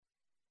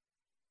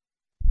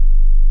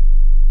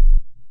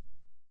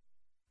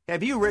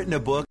Have you written a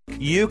book?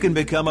 You can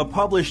become a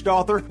published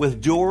author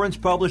with Dorrance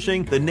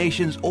Publishing, the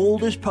nation's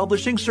oldest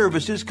publishing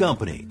services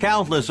company.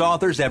 Countless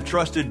authors have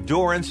trusted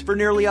Dorrance for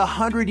nearly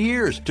 100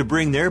 years to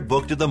bring their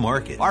book to the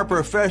market. Our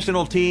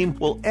professional team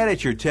will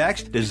edit your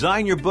text,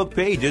 design your book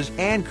pages,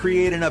 and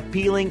create an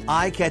appealing,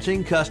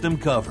 eye-catching custom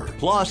cover.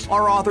 Plus,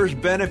 our authors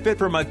benefit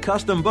from a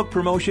custom book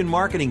promotion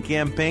marketing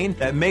campaign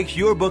that makes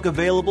your book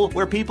available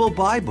where people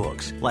buy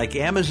books, like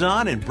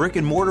Amazon and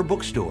brick-and-mortar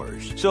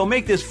bookstores. So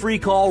make this free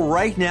call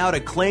right now to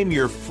claim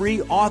your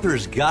free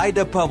Author's Guide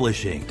to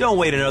Publishing. Don't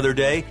wait another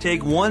day.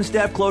 Take one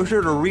step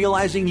closer to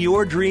realizing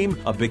your dream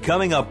of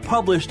becoming a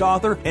published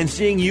author and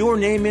seeing your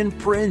name in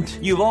print.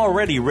 You've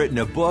already written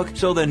a book,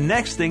 so the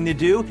next thing to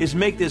do is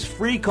make this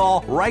free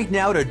call right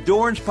now to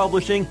Dorrance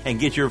Publishing and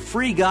get your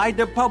free guide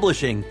to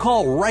publishing.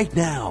 Call right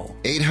now.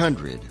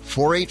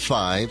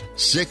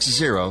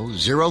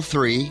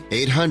 800-485-6003.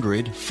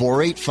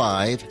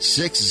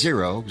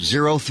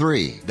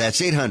 800-485-6003.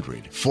 That's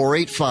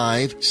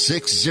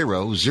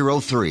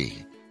 800-485-6003.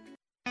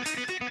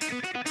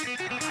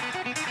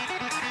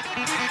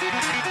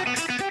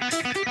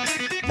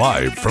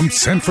 Live from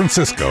San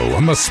Francisco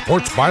on the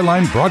Sports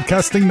Byline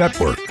Broadcasting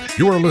Network,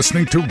 you are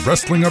listening to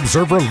Wrestling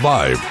Observer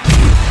Live.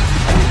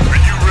 Are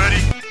you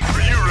ready?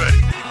 Are you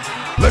ready?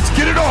 Let's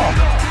get it on!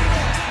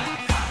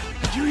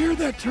 Did you hear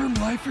that term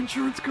life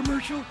insurance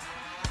commercial?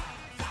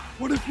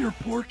 What if you're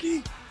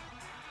Porky?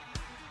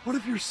 What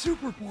if you're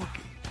Super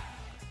Porky?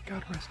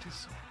 God rest his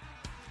soul.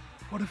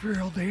 What if you're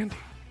El Dandy?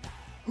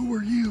 Who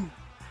are you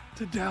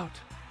to doubt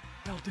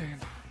El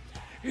Dandy?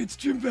 It's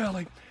Jim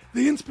Valley,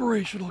 the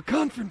inspirational,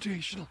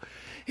 confrontational,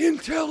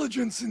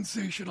 intelligent,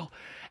 sensational,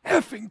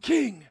 effing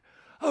king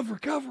of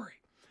recovery.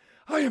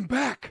 I am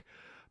back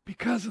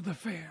because of the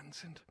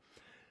fans, and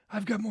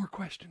I've got more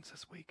questions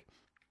this week.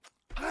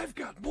 I've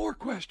got more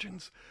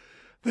questions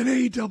than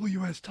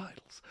AWS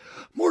titles,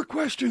 more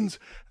questions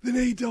than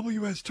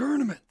AWS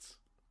tournaments.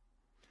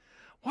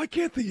 Why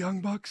can't the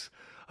Young Bucks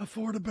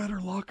afford a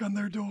better lock on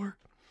their door?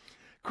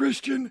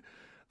 Christian,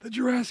 the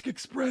Jurassic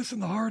Express,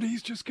 and the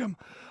Hardys just come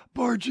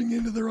barging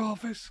into their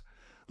office.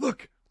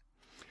 Look,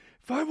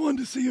 if I wanted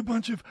to see a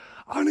bunch of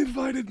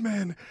uninvited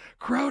men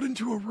crowd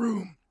into a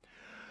room,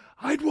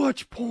 I'd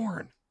watch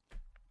porn.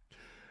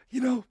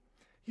 You know,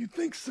 you'd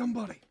think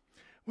somebody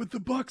with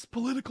the Bucks'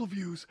 political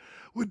views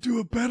would do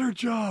a better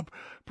job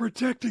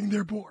protecting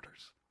their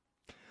borders.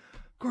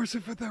 Of course,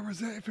 if it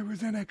was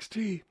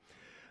NXT,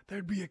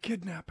 there'd be a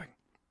kidnapping.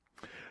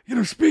 You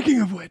know, speaking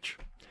of which,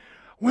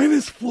 when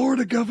is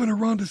Florida Governor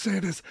Ron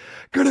DeSantis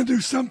going to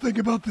do something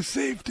about the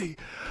safety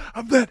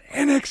of that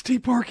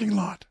NXT parking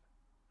lot?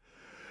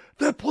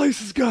 That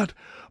place has got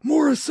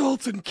more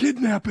assaults and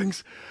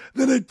kidnappings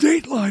than a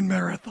Dateline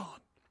marathon.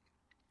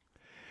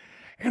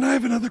 And I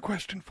have another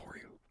question for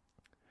you.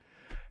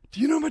 Do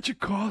you know how much it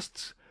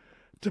costs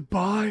to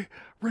buy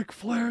Ric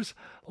Flair's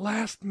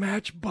last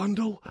match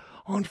bundle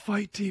on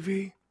Fight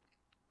TV?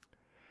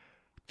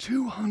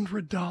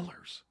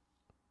 $200.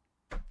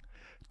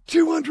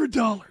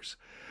 $200.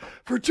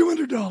 For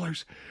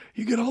 $200,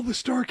 you get all the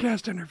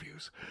StarCast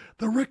interviews,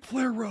 the Ric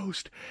Flair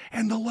roast,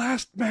 and the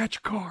last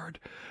match card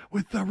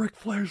with the Ric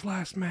Flair's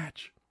last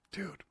match.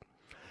 Dude,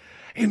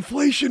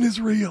 inflation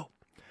is real.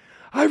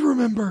 I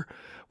remember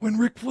when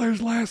Ric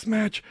Flair's last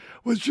match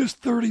was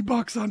just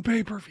 $30 on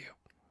pay-per-view.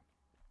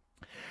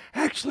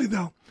 Actually,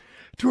 though,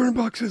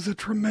 $200 is a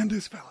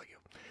tremendous value.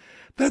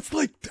 That's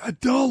like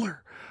 $1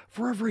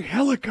 for every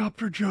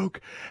helicopter joke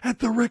at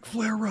the Ric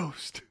Flair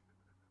roast.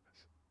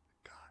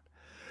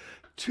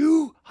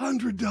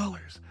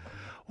 $200.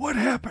 What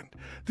happened?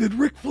 Did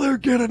Ric Flair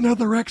get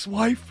another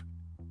ex-wife?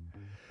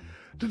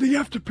 Did he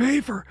have to pay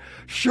for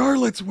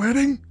Charlotte's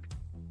wedding?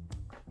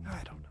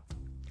 I don't know.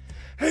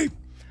 Hey,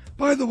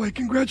 by the way,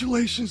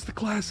 congratulations to the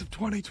class of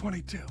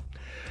 2022.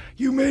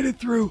 You made it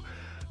through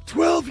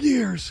 12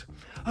 years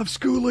of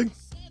schooling,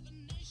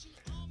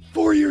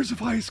 4 years of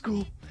high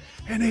school,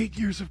 and 8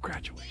 years of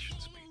graduation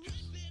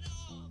speeches.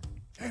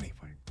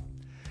 Anyway.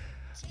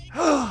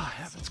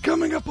 Heavens,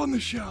 coming up on the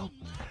show,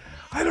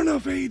 I don't know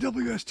if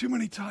AEW has too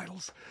many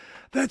titles.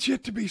 That's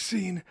yet to be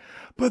seen.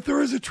 But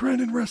there is a trend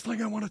in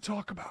wrestling I want to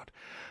talk about.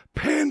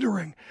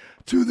 Pandering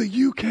to the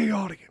UK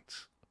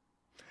audience.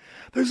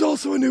 There's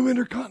also a new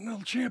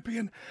Intercontinental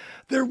Champion.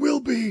 There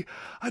will be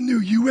a new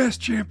US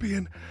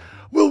Champion.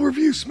 We'll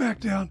review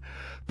SmackDown,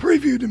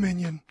 preview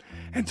Dominion,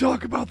 and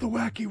talk about the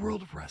wacky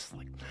world of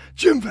wrestling.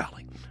 Jim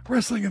Valley,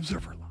 Wrestling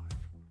Observer Live.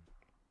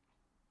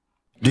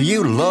 Do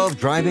you love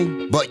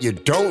driving, but you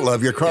don't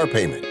love your car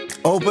payment?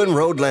 Open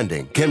Road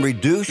Lending can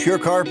reduce your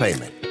car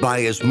payment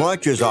by as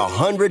much as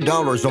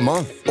 $100 a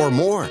month or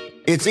more.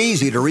 It's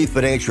easy to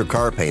refinance your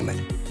car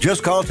payment.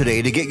 Just call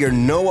today to get your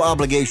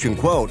no-obligation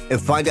quote and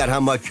find out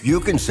how much you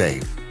can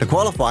save. To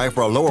qualify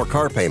for a lower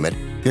car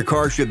payment, your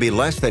car should be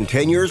less than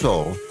 10 years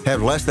old,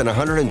 have less than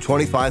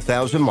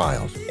 125,000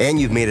 miles,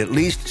 and you've made at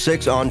least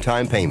 6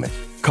 on-time payments.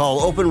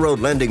 Call Open Road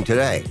Lending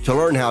today to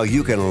learn how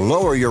you can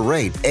lower your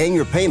rate and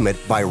your payment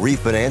by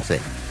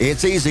refinancing.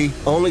 It's easy,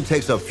 only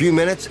takes a few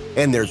minutes,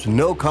 and there's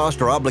no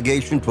cost or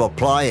obligation to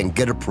apply and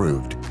get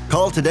approved.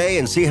 Call today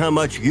and see how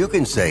much you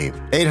can save.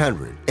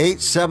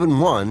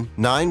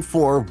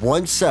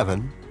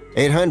 800-871-9417.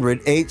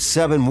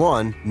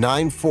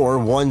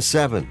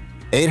 800-871-9417.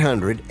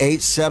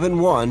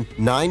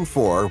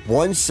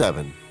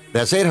 800-871-9417.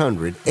 That's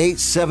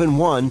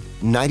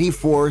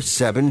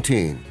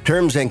 800-871-9417.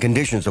 Terms and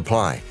conditions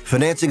apply.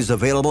 Financing is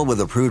available with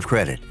approved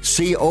credit.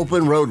 See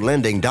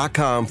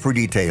openroadlending.com for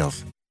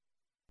details.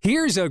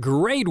 Here's a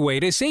great way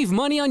to save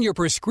money on your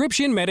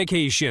prescription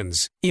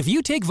medications. If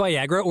you take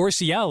Viagra or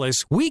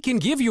Cialis, we can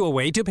give you a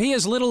way to pay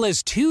as little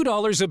as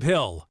 $2 a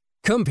pill.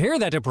 Compare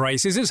that to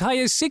prices as high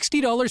as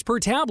 $60 per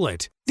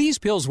tablet. These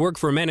pills work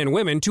for men and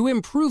women to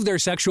improve their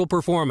sexual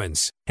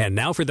performance. And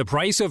now for the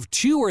price of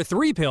 2 or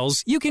 3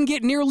 pills, you can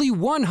get nearly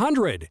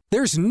 100.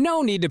 There's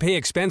no need to pay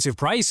expensive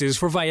prices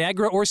for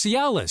Viagra or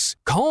Cialis.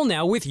 Call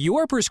now with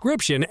your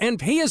prescription and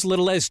pay as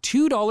little as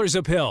 $2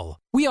 a pill.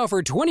 We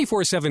offer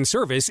 24/7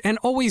 service and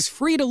always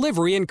free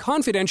delivery and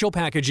confidential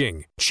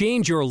packaging.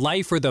 Change your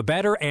life for the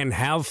better and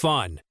have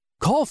fun.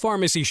 Call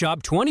Pharmacy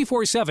Shop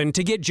 24/7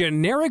 to get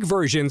generic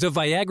versions of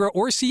Viagra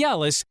or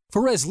Cialis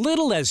for as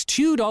little as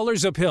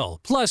 $2 a pill,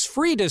 plus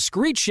free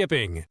discreet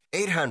shipping.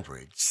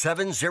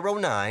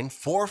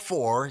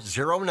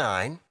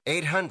 800-709-4409.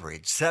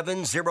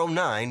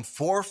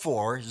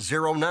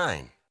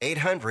 800-709-4409.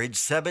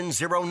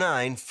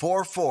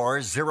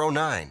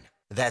 800-709-4409.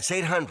 That's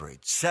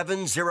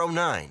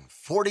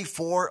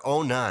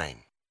 800-709-4409.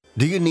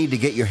 Do you need to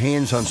get your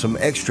hands on some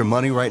extra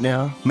money right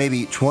now?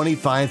 Maybe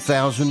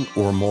 $25,000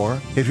 or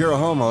more? If you're a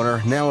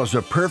homeowner, now is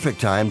the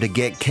perfect time to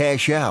get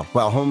cash out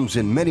while homes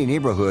in many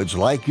neighborhoods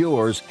like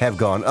yours have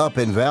gone up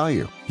in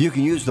value. You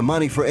can use the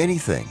money for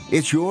anything.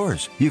 It's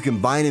yours. You can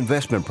buy an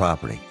investment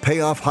property,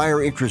 pay off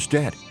higher interest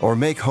debt, or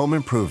make home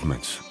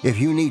improvements. If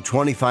you need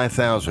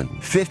 $25,000,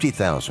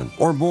 $50,000,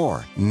 or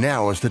more,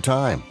 now is the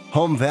time.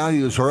 Home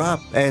values are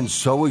up, and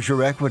so is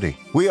your equity.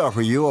 We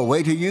offer you a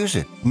way to use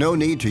it. No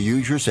need to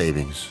use your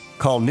savings.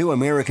 Call New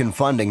American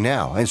Funding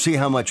now and see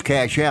how much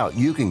cash out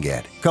you can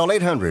get. Call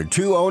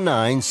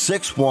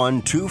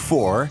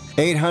 800-209-6124.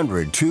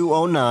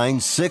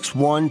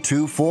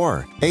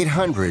 800-209-6124.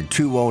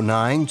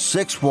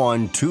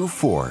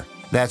 800-209-6124.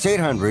 That's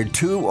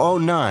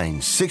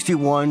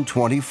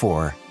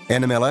 800-209-6124.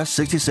 NMLS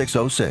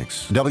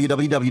 6606.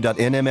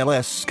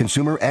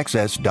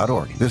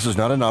 www.nmlsconsumeraccess.org. This is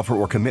not an offer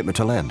or commitment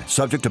to lend.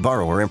 Subject to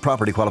borrower and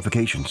property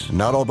qualifications.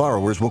 Not all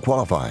borrowers will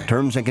qualify.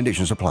 Terms and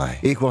conditions apply.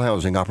 Equal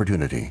housing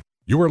opportunity.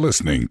 You are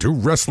listening to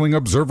Wrestling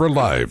Observer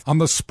Live on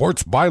the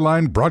Sports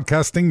Byline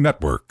Broadcasting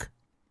Network.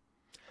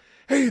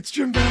 Hey, it's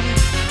Jim Valley.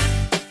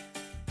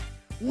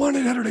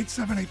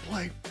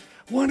 1-800-878-PLAY.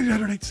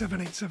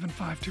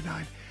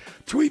 1-800-878-7529.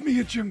 Tweet me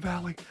at Jim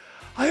Valley.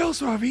 I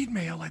also have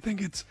email. I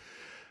think it's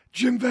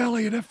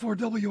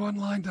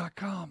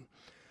jimvalley@f4wonline.com.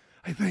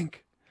 I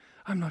think.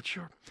 I'm not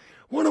sure.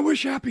 Want to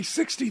wish happy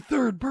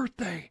 63rd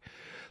birthday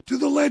to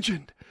the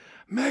legend,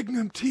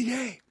 Magnum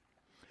TA.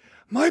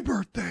 My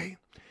birthday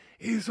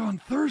is on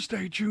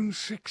Thursday, June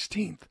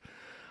 16th.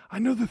 I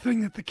know the thing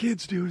that the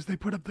kids do is they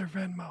put up their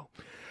Venmo.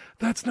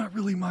 That's not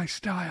really my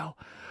style.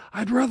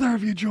 I'd rather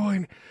have you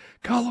join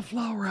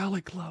Cauliflower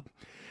Alley Club.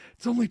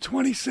 It's only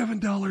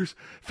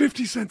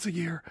 $27.50 a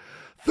year,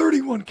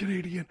 31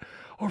 Canadian,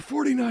 or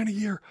 $49 a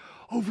year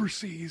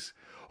overseas.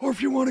 Or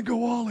if you want to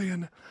go all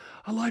in,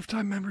 a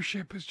lifetime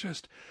membership is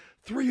just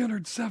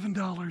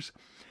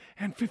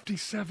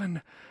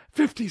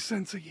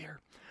 $307.50 a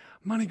year.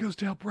 Money goes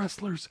to help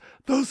wrestlers,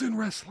 those in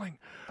wrestling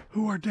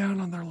who are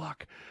down on their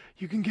luck.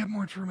 You can get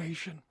more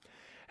information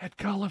at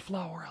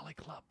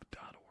caulifloweralleyclub.org.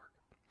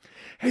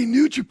 Hey,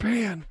 New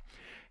Japan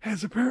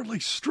has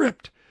apparently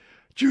stripped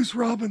Juice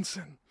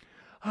Robinson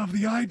of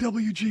the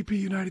IWGP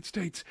United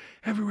States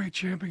Heavyweight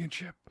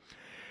Championship.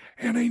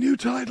 And a new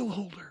title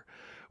holder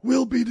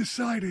will be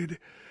decided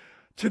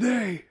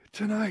today,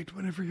 tonight,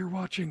 whenever you're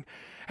watching,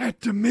 at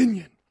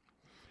Dominion.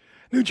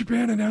 New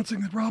Japan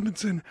announcing that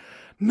Robinson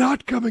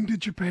not coming to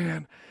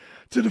Japan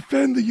to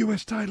defend the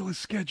U.S. title is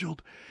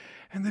scheduled,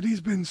 and that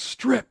he's been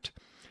stripped.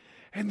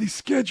 And the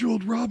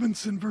scheduled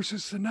Robinson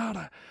versus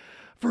Sonata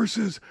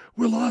versus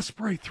Will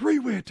Ospreay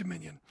three-way at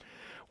Dominion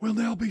will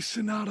now be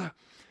Sonata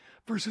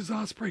versus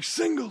Ospreay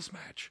singles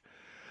match,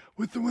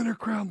 with the winner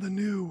crowned the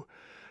new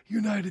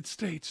United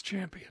States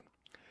champion.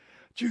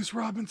 Juice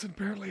Robinson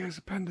apparently has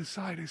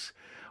appendicitis,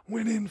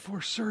 went in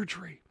for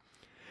surgery.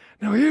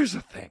 Now here's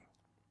the thing.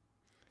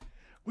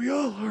 We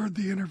all heard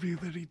the interview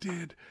that he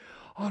did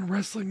on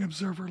Wrestling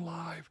Observer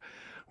Live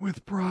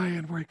with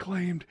Bryan, where he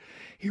claimed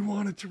he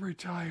wanted to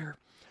retire.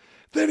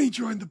 Then he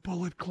joined the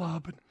Bullet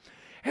Club. And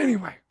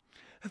anyway,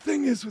 the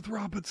thing is with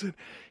Robinson,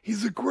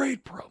 he's a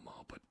great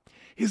promo, but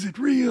is it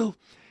real?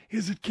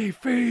 Is it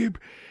kayfabe?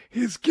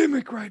 His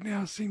gimmick right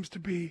now seems to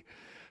be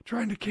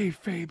trying to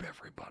kayfabe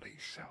everybody,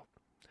 so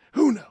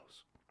who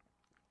knows?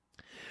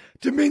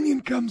 Dominion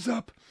comes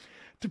up,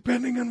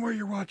 depending on where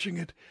you're watching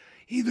it,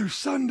 either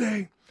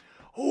Sunday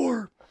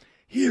or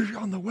here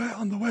on the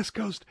West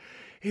Coast,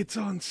 it's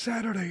on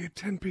Saturday at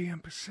 10 p.m.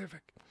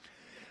 Pacific.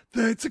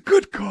 it's a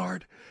good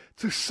card.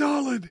 It's a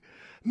solid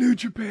New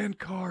Japan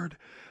card.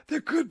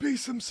 There could be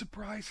some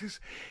surprises,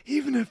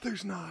 even if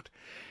there's not.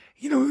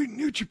 You know,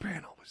 New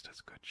Japan always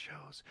does good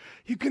shows.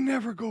 You can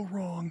never go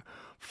wrong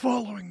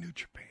following New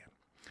Japan.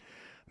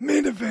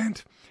 Main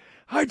event,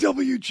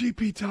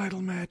 IWGP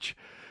title match.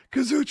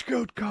 Kazuchika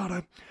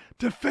Okada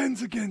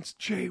defends against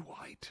Jay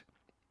White.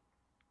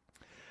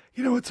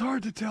 You know, it's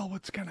hard to tell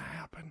what's going to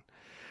happen.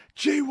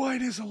 Jay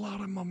White has a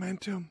lot of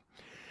momentum.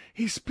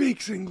 He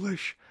speaks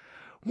English.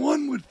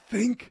 One would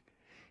think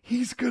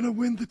he's going to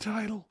win the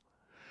title.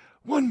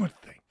 One would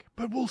think,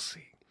 but we'll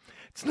see.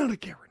 It's not a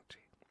guarantee.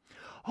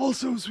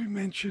 Also, as we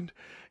mentioned,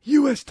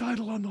 U.S.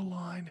 title on the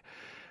line.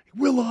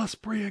 Will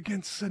Ospreay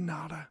against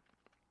Sonata.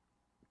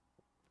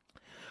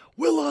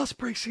 Will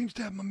Ospreay seems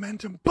to have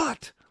momentum,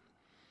 but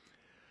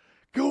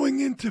going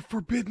into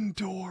Forbidden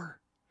Door,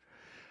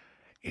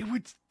 it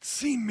would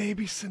seem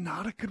maybe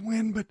Sonata could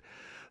win, but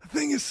the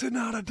thing is,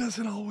 Sonata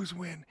doesn't always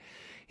win.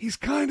 He's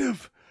kind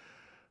of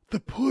the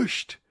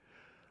pushed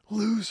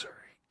loser,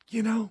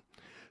 you know?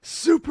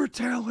 Super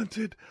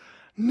talented,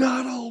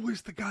 not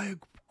always the guy who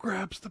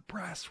grabs the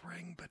brass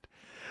ring, but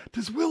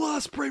does Will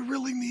Ospreay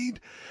really need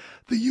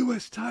the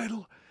U.S.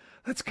 title?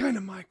 That's kind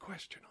of my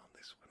question on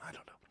this one. I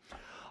don't know.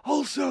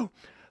 Also,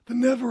 the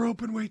Never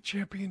Openweight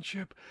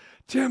Championship,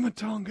 Tama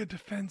Tonga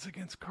defends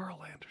against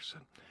Carl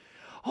Anderson.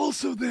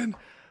 Also then,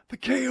 the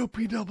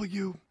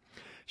KOPW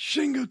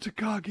Shingo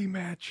Takagi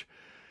match.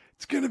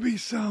 It's going to be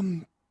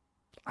some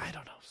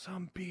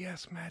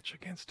BS match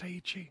against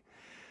Taichi.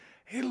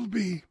 It'll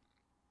be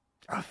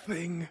a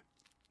thing.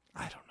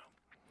 I don't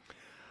know.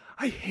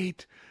 I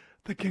hate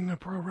the King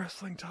of Pro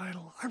Wrestling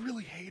title. I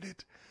really hate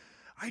it.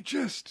 I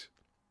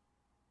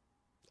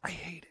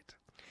hate it.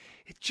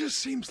 It just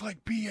seems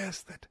like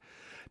BS that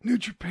New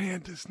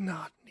Japan does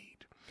not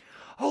need.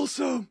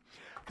 Also,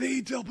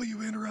 the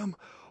AEW Interim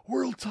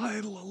World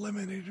Title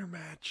Eliminator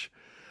match.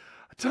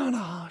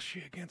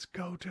 Tanahashi against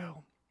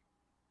Goto.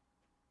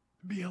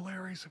 It'd be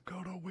hilarious if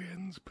Goto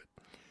wins, but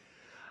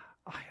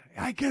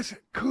I guess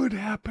it could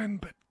happen,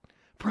 but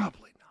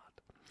probably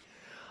not.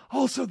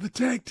 Also, the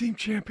Tag Team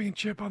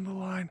Championship on the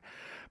line.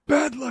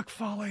 Bad Luck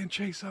Fale and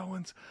Chase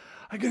Owens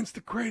against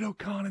the Great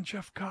O'Khan and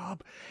Jeff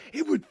Cobb.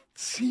 It would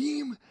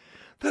seem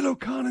that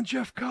O'Khan and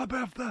Jeff Cobb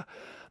have the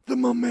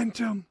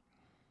momentum.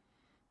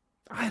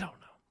 I don't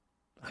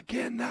know.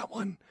 Again, that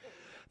one,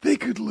 they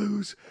could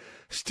lose,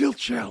 still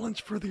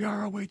challenge for the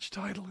ROH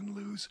title and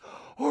lose,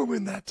 or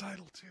win that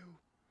title too.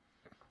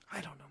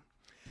 I don't know.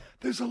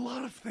 There's a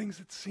lot of things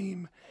that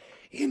seem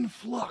in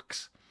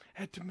flux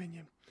at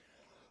Dominion.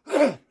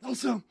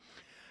 Also,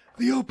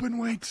 the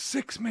Openweight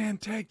 6-man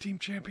Tag Team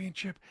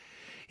Championship.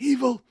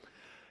 Evil,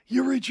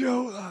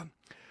 Yujiro,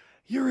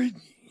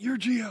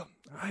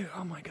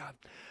 oh my God.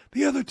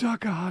 The other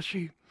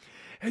Takahashi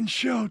and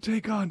Sho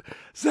take on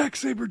Zack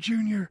Sabre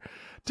Jr.,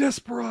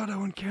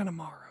 Desperado, and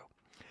Kanemaru.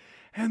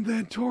 And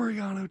then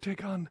Toriano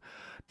take on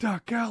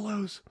Doc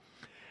Gallows.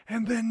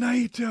 And then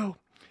Naito,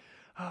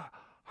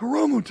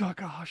 Hiromu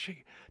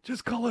Takahashi,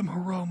 just call him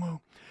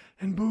Hiromu.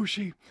 And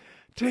Bushi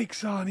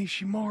takes on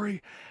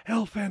Ishimori,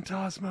 El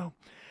Phantasmo,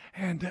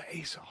 and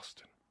Ace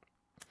Austin.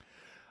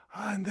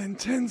 And then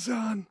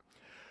Tenzan,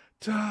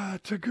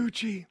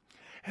 Taguchi,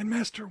 and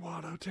Master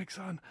Wato takes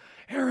on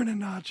Aaron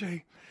and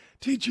Najee,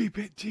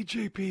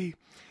 TJP,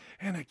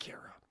 and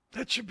Akira.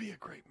 That should be a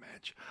great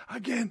match.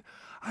 Again,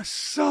 a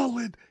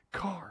solid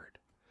card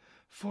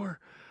for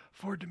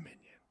Dominion.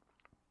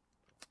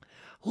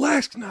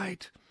 Last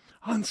night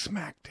on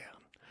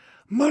SmackDown,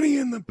 Money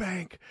in the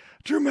Bank,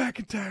 Drew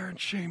McIntyre and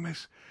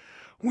Sheamus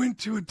went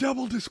to a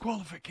double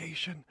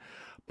disqualification.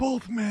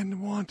 Both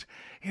men want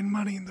in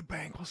Money in the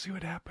Bank. We'll see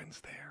what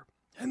happens there.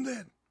 And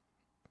then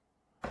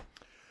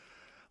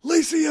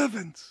Lacey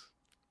Evans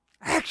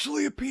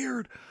actually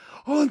appeared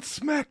on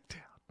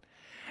SmackDown,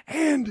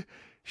 and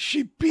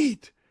she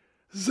beat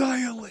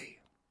Xia Li.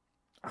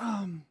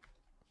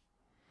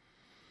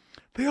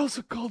 They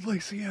also called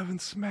Lacey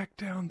Evans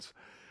SmackDown's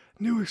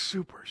newest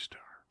superstar.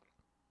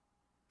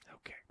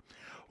 Okay,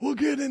 we'll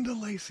get into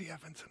Lacey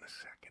Evans in a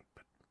second,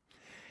 but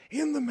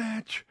in the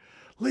match,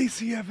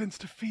 Lacey Evans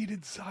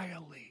defeated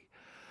Xia Li.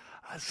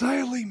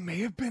 Xia Li may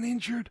have been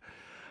injured.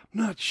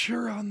 I'm not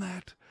sure on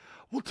that.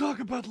 We'll talk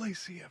about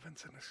Lacey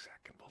Evans in a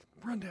second. We'll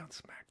run down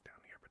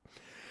SmackDown here. But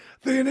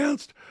they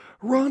announced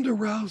Ronda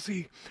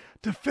Rousey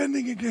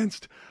defending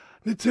against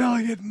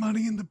Natalya at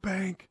Money in the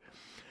Bank.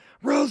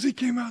 Rousey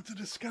came out to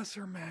discuss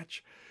her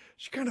match.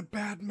 She kind of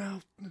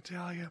badmouthed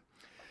Natalya.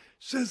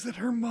 Says that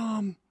her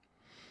mom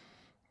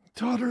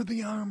taught her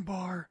the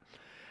armbar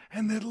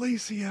and that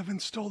Lacey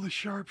Evans stole the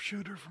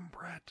sharpshooter from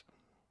Brett.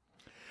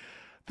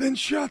 Then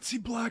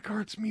Shotzi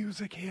Blackheart's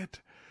music hit.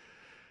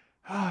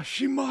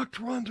 She mocked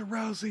Ronda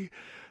Rousey,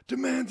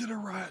 demanded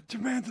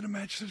a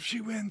match. So if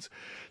she wins,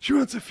 she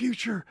wants a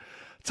future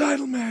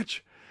title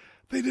match.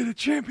 They did a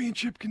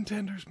championship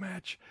contenders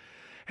match,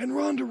 and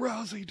Ronda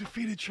Rousey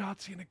defeated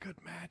Shotzi in a good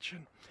match.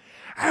 And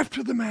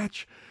after the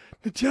match,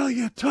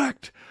 Natalya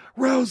attacked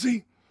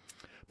Rousey,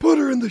 put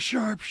her in the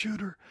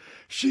sharpshooter.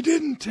 She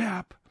didn't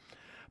tap,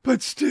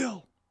 but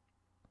still,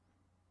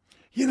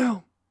 You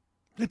know,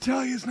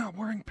 Natalia's not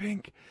wearing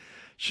pink.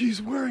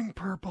 She's wearing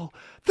purple.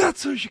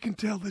 That's so you can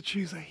tell that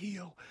she's a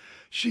heel.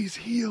 She's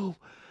heel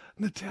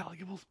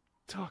Natalia. We'll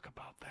talk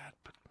about that.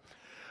 But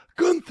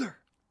Gunther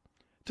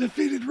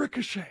defeated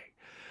Ricochet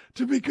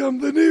to become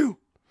the new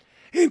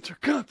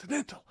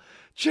Intercontinental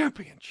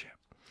Championship.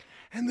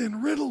 And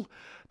then Riddle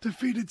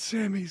defeated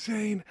Sami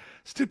Zayn.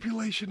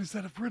 Stipulation is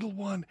that if Riddle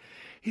won,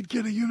 he'd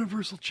get a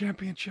Universal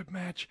Championship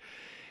match.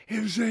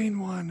 If Zayn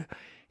won,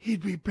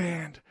 he'd be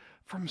banned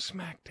from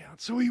SmackDown.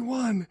 So he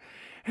won,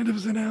 and it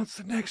was announced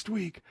that next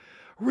week,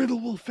 Riddle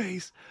will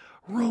face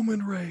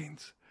Roman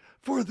Reigns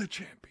for the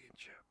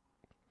championship.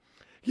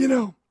 You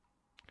know,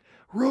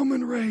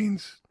 Roman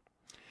Reigns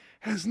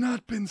has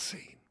not been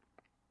seen.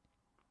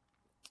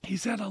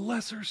 He's had a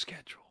lesser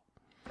schedule.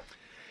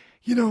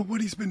 You know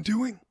what he's been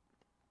doing?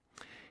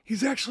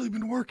 He's actually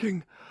been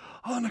working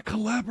on a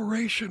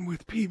collaboration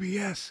with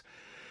PBS.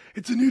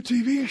 It's a new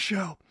TV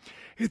show.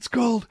 It's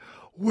called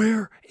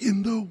Where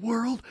in the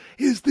World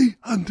is the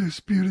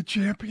Undisputed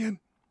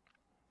Champion?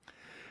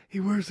 He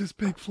wears this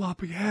big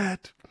floppy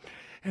hat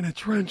and a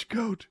trench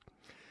coat.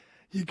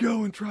 You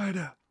go and try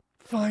to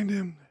find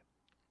him.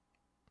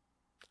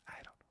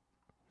 I don't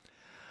know.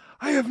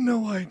 I have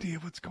no idea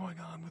what's going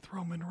on with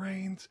Roman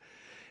Reigns.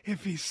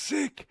 If he's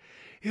sick,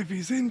 if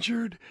he's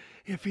injured,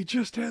 if he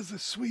just has a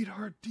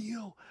sweetheart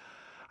deal.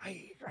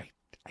 I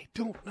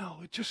don't know.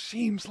 It just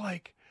seems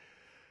like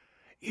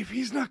if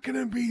he's not going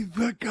to be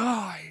the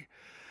guy,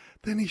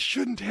 then he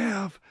shouldn't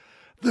have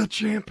the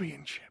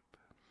championship.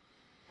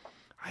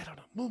 I don't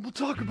know. We'll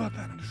talk about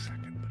that in a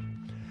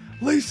second.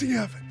 But Lacey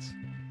Evans,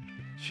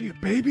 is she a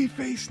baby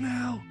face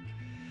now?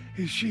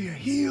 Is she a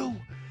heel?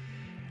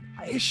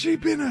 Has she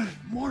been a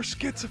more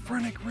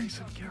schizophrenic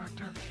recent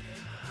character?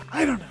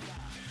 I don't know.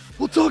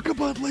 We'll talk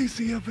about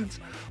Lacey Evans.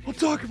 We'll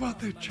talk about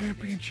the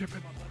championship.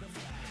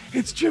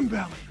 It's Jim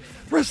Valley,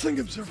 Wrestling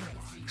Observer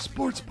Live,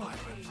 Sports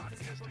Byline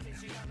Broadcasting.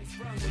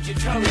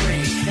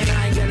 And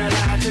I ain't gonna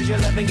lie, 'cause your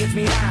loving gets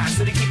me high.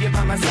 So to keep you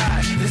by my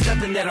side, there's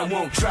nothing that I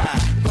won't try.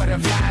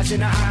 Butterflies in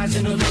the eyes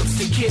and the looks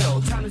to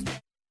kill. Time to...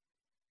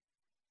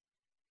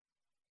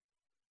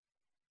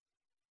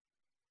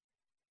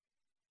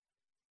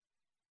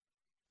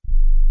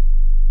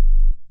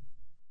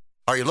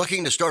 Are you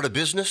looking to start a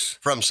business?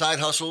 From side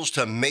hustles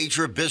to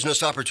major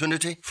business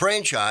opportunity?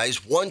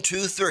 Franchise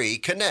 123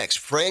 connects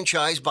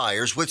franchise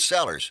buyers with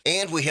sellers.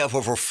 And we have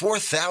over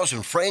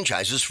 4,000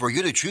 franchises for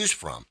you to choose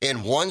from.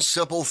 In one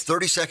simple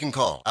 30-second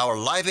call, our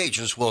live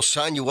agents will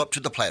sign you up to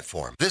the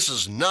platform. This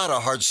is not a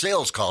hard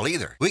sales call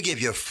either. We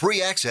give you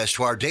free access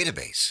to our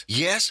database.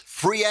 Yes,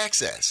 free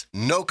access.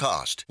 No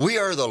cost. We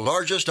are the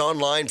largest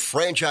online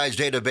franchise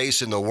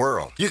database in the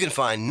world. You can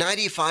find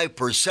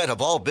 95%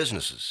 of all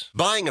businesses.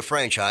 Buying a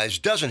franchise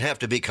doesn't have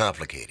to be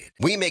complicated.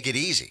 We make it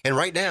easy. And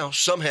right now,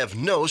 some have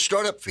no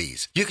startup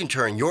fees. You can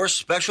turn your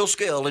special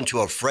skill into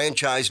a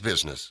franchise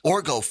business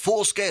or go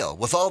full scale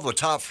with all the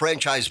top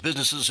franchise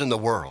businesses in the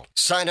world.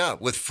 Sign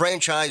up with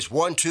Franchise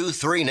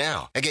 123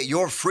 now and get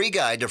your free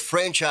guide to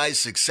franchise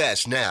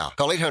success now.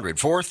 Call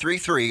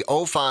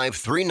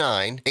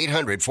 800-433-0539,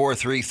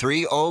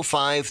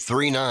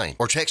 800-433-0539,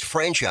 or text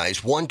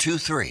Franchise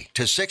 123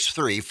 to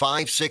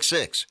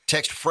 63566.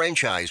 Text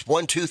Franchise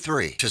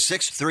 123 to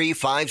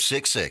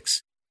 63566.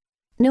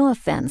 No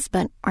offense,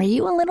 but are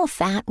you a little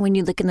fat when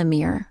you look in the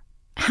mirror?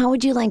 How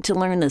would you like to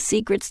learn the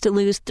secrets to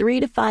lose 3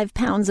 to 5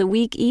 pounds a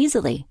week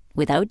easily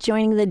without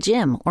joining the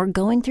gym or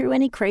going through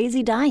any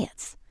crazy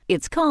diets?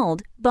 It's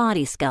called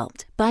Body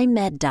Sculpt by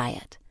Med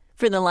Diet.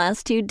 For the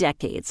last 2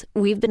 decades,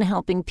 we've been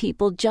helping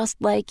people just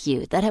like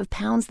you that have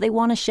pounds they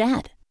want to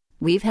shed.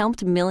 We've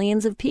helped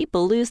millions of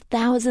people lose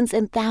thousands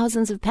and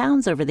thousands of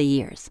pounds over the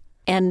years.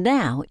 And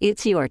now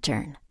it's your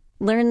turn.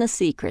 Learn the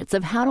secrets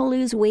of how to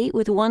lose weight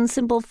with one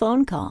simple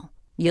phone call.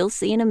 You'll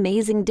see an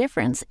amazing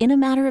difference in a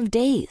matter of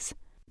days.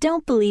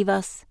 Don't believe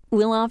us?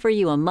 We'll offer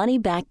you a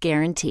money-back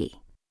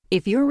guarantee.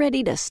 If you're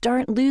ready to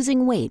start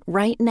losing weight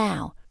right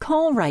now,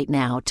 call right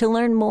now to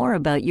learn more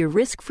about your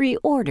risk-free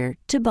order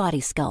to Body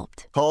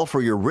Sculpt. Call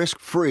for your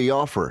risk-free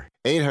offer.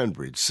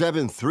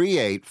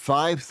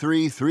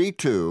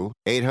 800-738-5332.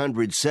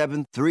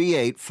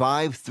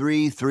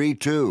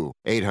 800-738-5332.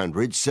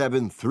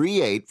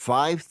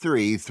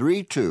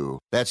 800-738-5332.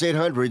 That's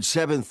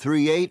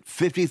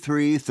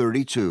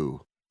 800-738-5332.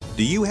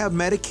 Do you have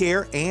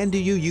Medicare and do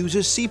you use a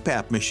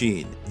CPAP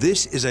machine?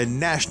 This is a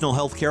national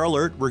healthcare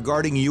alert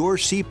regarding your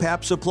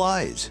CPAP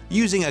supplies.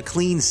 Using a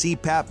clean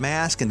CPAP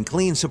mask and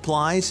clean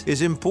supplies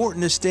is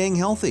important to staying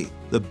healthy.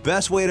 The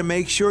best way to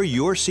make sure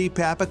your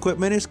CPAP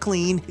equipment is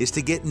clean is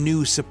to get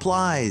new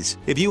supplies.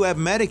 If you have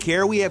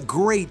Medicare, we have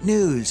great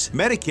news.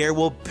 Medicare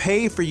will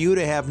pay for you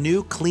to have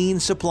new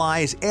clean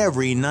supplies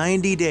every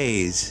 90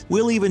 days.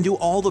 We'll even do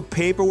all the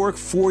paperwork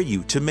for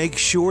you to make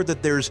sure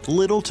that there's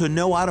little to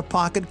no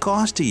out-of-pocket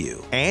cost to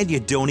you. And you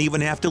don't even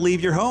have to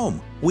leave your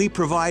home. We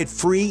provide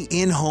free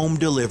in-home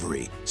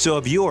delivery. So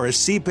if you're a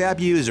CPAP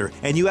user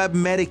and you have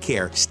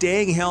Medicare,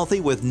 staying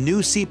healthy with new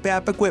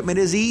CPAP equipment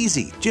is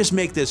easy. Just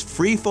make this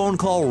free phone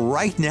call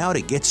right now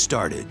to get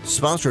started.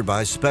 Sponsored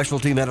by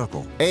Specialty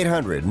Medical.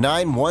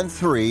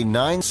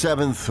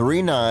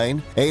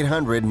 800-913-9739.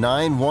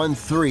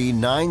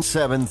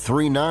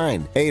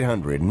 800-913-9739.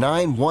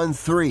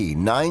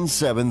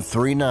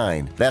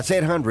 800-913-9739. That's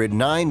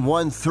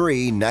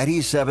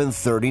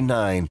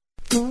 800-913-9739.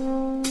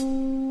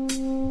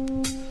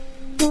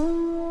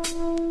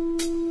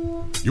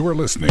 You are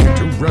listening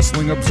to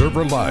Wrestling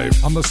Observer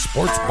Live on the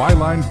Sports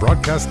Byline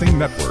Broadcasting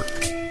Network.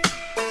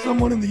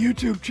 Someone in the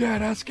YouTube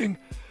chat asking,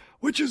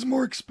 which is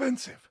more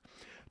expensive?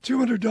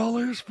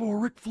 $200 for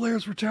Ric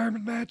Flair's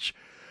retirement match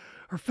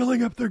or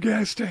filling up their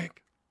gas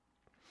tank?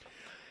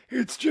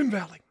 It's Jim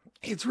Valley.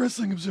 It's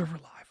Wrestling Observer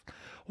Live.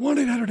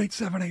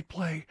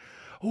 1-800-878-PLAY.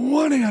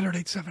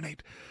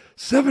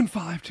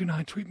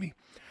 1-800-878-7529. Tweet me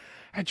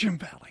at Jim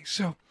Valley.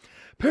 So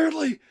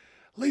apparently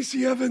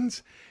Lacey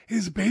Evans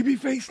is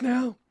babyface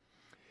now.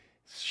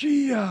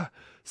 She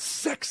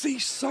sexy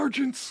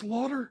Sergeant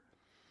Slaughter.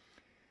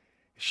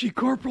 Is she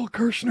Corporal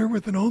Kirshner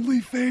with an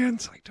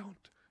OnlyFans? I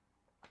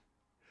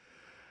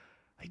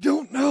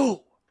don't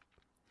know.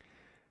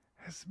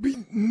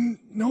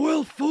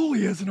 Noelle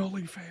Foley has an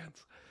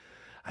OnlyFans.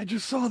 I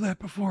just saw that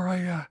before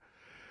I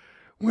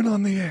went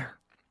on the air.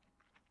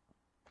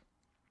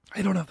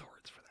 I don't have the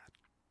words for that.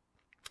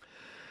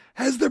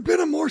 Has there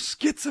been a more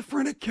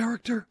schizophrenic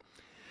character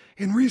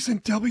in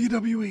recent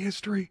WWE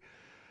history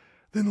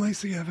than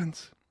Lacey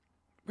Evans?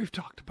 We've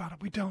talked about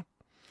it. We don't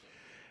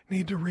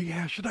need to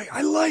rehash it.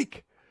 I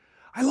like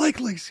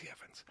Lacey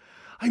Evans.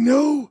 I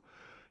know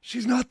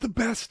she's not the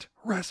best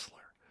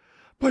wrestler,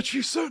 but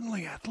she's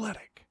certainly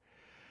athletic.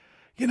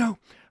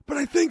 But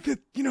I think that,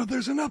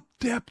 there's enough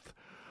depth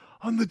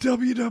on the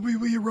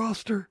WWE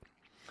roster.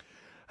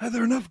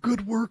 There are enough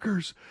good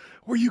workers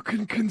where you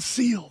can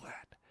conceal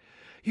that.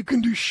 You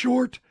can do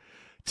short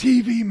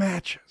TV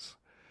matches.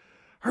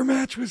 Her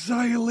match with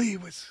Xia Li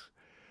was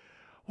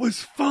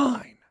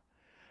fine.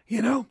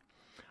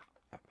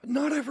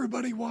 Not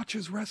everybody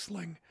watches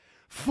wrestling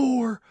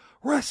for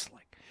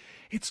wrestling.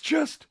 It's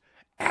just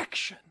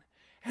action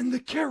and the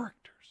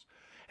characters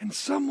and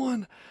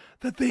someone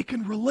that they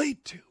can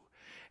relate to.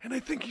 And I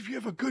think if you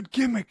have a good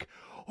gimmick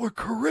or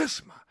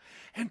charisma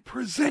and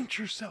present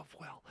yourself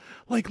well,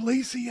 like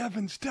Lacey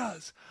Evans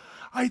does,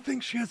 I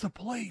think she has a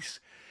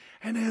place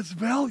and has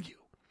value.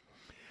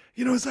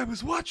 As I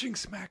was watching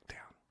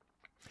SmackDown,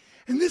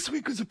 and this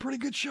week was a pretty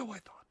good show, I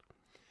thought.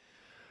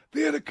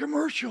 They had a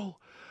commercial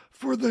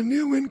for the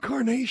new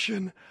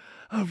incarnation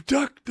of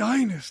Duck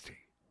Dynasty.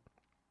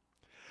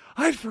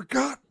 I'd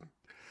forgotten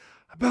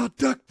about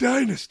Duck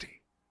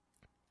Dynasty,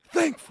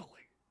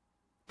 thankfully.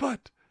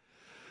 But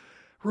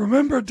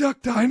remember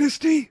Duck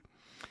Dynasty?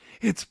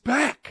 It's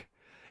back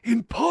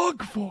in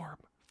Pog form.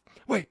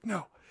 Wait,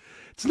 no,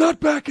 it's not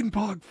back in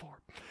Pog form.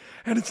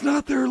 And it's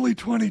not the early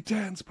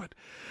 2010s, but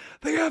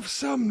they have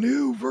some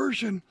new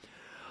version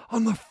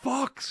on the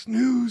Fox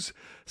News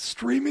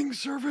streaming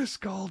service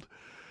called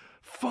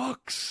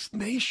Fox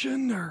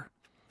Nation or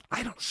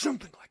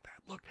something like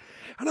that. Look,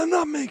 and I'm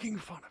not making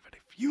fun of it.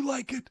 If you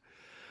like it,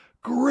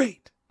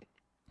 great.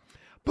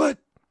 But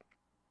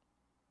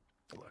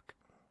look,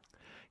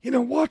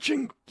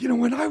 watching,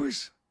 when I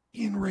was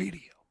in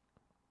radio,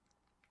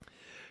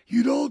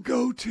 you'd all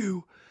go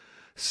to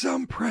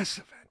some press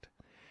event.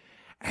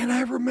 And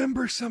I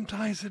remember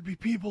sometimes there'd be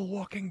people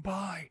walking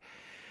by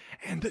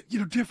and,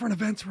 different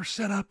events were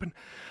set up and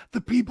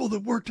the people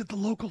that worked at the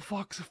local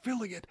Fox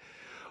affiliate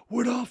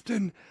would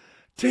often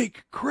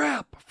take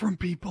crap from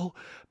people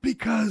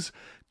because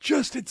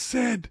just it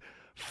said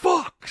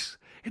Fox.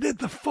 It had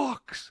the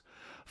Fox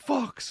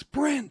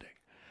branding.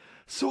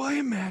 So I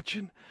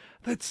imagine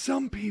that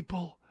some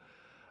people,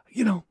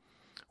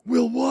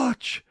 will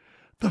watch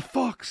the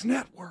Fox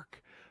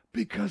network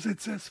because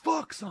it says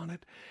Fox on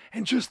it.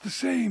 And just the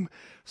same,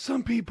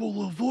 some people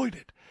will avoid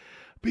it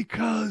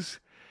because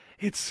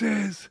it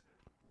says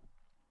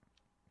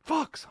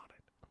Fox on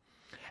it.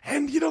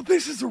 And,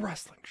 this is a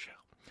wrestling show.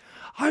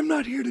 I'm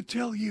not here to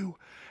tell you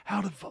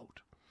how to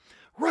vote.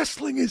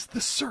 Wrestling is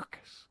the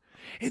circus.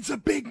 It's a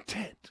big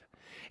tent.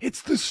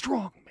 It's the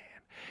strong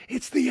man.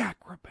 It's the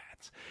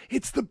acrobats.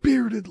 It's the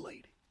bearded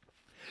lady.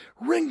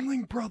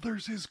 Ringling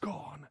Brothers is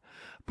gone,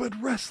 but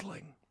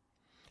wrestling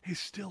is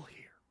still here.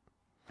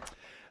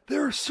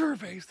 There are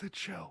surveys that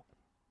show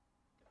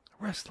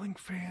wrestling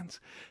fans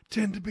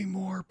tend to be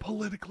more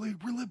politically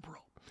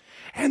liberal,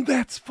 and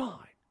that's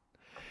fine.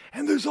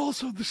 And there's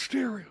also the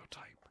stereotype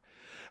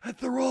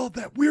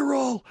that we're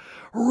all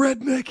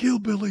redneck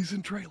hillbillies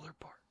in trailer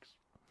parks.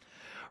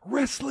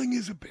 Wrestling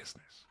is a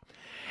business,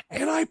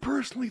 and I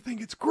personally think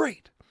it's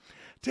great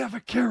to have a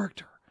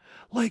character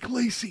like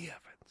Lacey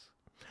Evans.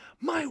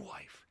 My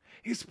wife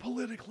is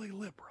politically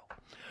liberal.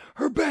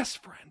 Her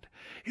best friend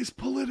is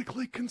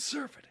politically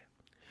conservative.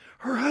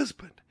 Her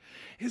husband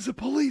is a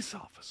police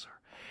officer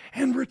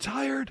and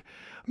retired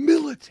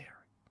military.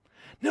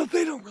 Now,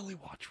 they don't really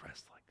watch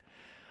wrestling,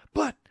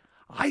 but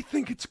I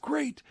think it's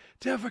great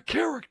to have a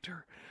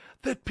character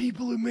that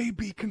people who may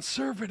be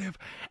conservative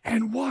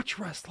and watch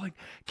wrestling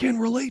can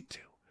relate to.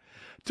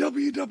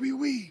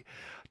 WWE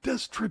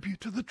does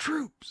tribute to the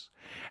troops,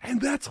 and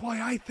that's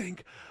why I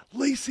think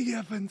Lacey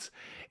Evans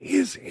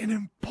is an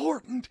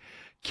important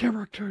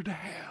character to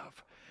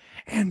have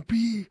and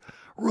be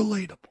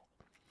relatable.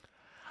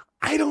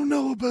 I don't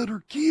know about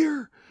her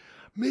gear.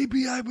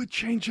 Maybe I would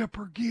change up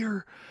her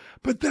gear,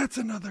 but that's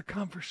another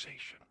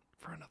conversation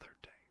for another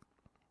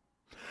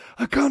day.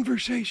 A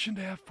conversation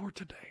to have for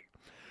today.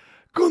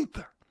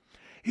 Gunther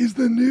is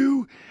the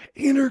new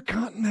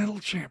Intercontinental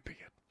Champion.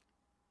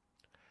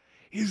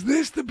 Is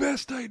this the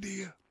best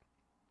idea?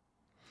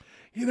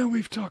 You know,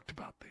 we've talked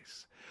about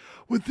this.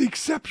 With the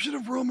exception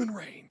of Roman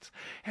Reigns,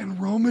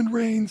 and Roman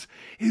Reigns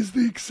is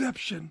the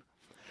exception,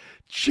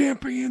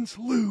 champions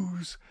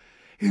lose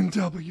in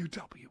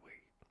WWE.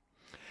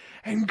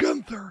 And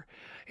Gunther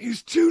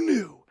is too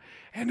new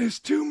and has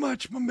too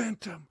much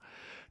momentum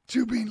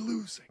to be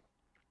losing.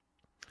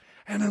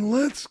 And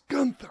unless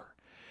Gunther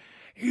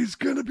is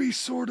going to be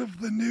sort of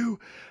the new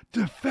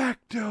de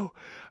facto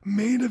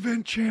main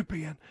event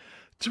champion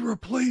to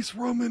replace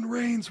Roman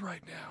Reigns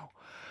right now,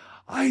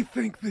 I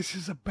think this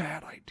is a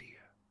bad idea.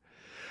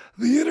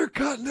 The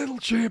Intercontinental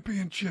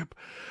Championship,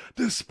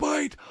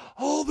 despite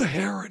all the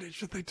heritage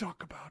that they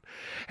talk about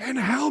and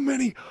how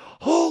many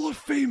Hall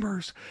of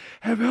Famers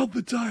have held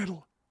the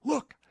title,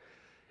 look,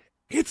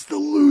 it's the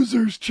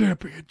Losers'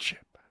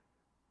 Championship.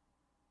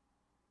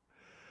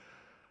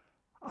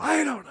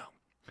 I don't know.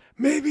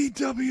 Maybe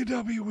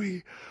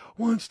WWE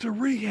wants to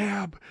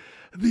rehab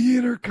the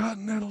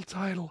Intercontinental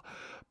title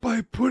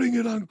by putting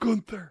it on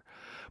Gunther,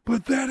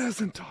 but that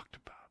hasn't been talked about.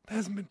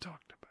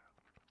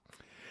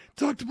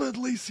 Talked about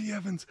Lacey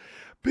Evans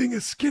being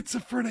a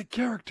schizophrenic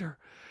character.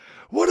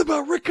 What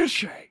about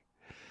Ricochet?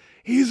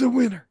 He's a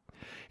winner.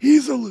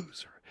 He's a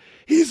loser.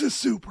 He's a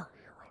superhero.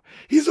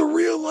 He's a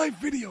real-life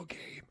video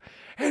game.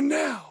 And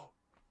now,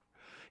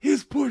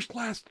 his push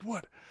lasts,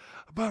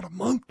 about a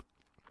month?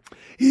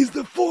 He's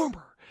the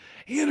former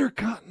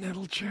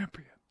Intercontinental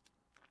Champion.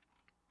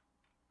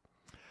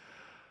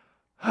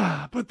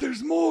 But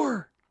there's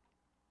more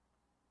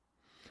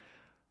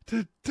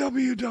to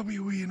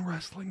WWE and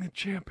wrestling than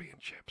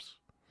championships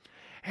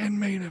and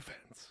main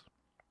events.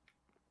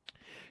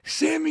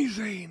 Sami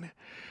Zayn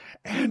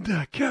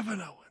and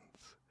Kevin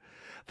Owens,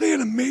 they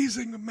had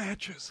amazing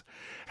matches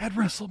at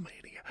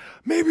WrestleMania.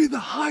 Maybe the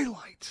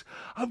highlights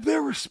of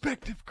their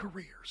respective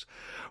careers,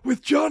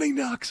 with Johnny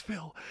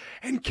Knoxville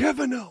and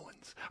Kevin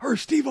Owens, or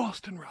Steve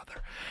Austin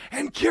rather,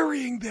 and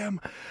carrying them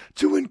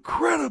to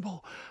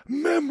incredible,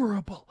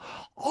 memorable,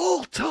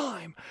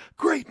 all-time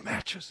great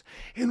matches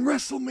in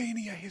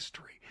WrestleMania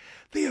history.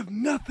 They have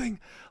nothing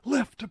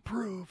left to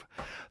prove.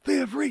 They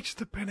have reached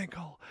the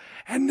pinnacle,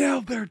 and now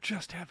they're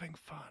just having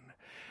fun.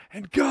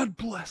 And God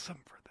bless them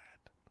for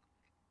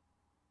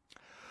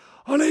that.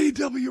 On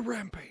AEW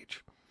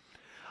Rampage,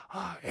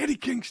 Eddie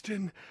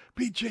Kingston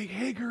beat Jake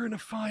Hager in a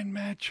fine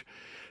match.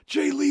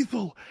 Jay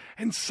Lethal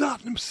and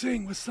Satnam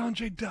Singh with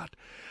Sanjay Dutt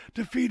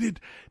defeated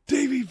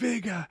Davey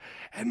Vega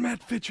and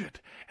Matt Fidget.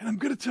 And I'm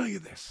going to tell you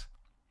this.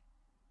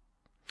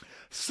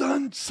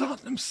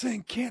 Satnam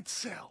Singh can't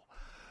sell,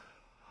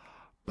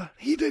 but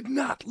he did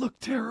not look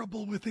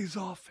terrible with his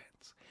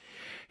offense.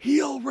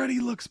 He already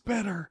looks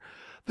better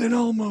than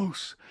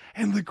Almost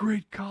and the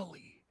Great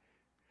Khali.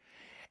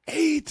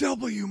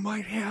 AEW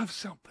might have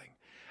something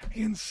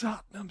in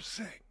Satnam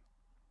Singh.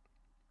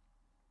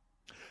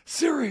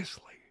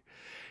 Seriously,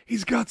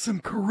 he's got some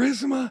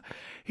charisma,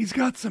 he's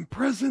got some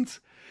presence.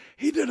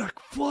 He did a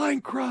flying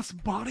cross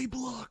body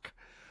block.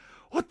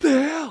 What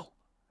the hell?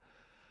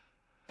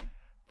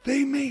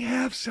 They may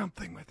have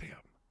something with him.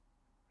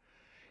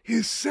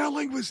 His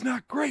selling was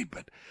not great,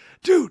 but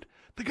dude,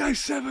 the guy's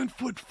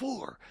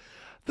 7'4".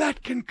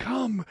 That can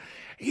come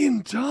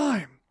in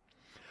time.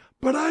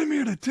 But I'm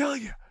here to tell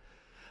you,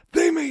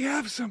 they may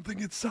have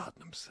something at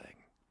Satnam Singh.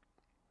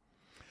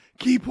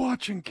 Keep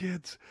watching,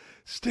 kids.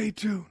 Stay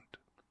tuned.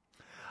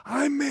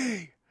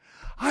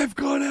 I've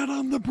gone out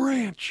on the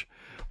branch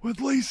with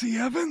Lacey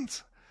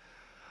Evans.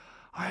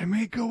 I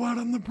may go out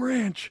on the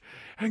branch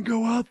and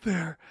go out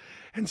there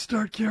and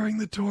start carrying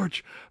the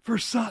torch for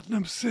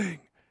Satnam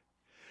Singh.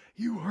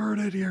 You heard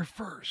it here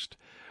first.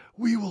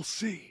 We will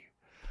see.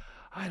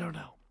 I don't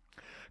know.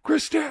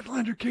 Chris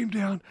Statlander came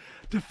down,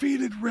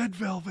 defeated Red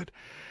Velvet.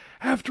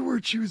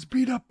 Afterwards, she was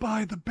beat up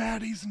by the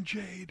Baddies and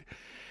Jade.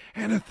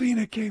 And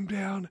Athena came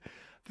down.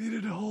 They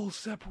did a whole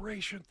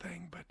separation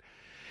thing. But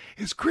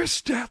is Chris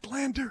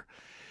Statlander,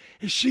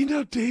 is she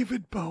now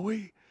David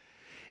Bowie?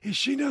 Is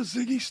she now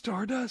Ziggy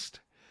Stardust?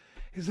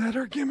 Is that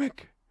her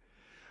gimmick?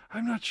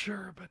 I'm not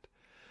sure, but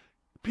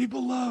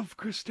people love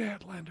Chris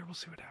Statlander. We'll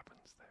see what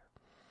happens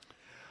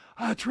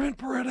there. Trent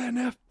Beretta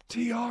and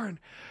FTR, and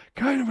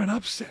kind of an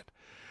upset,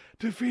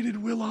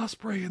 defeated Will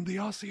Ospreay in the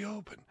Aussie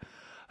Open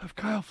of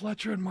Kyle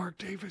Fletcher and Mark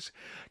Davis.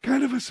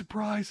 Kind of a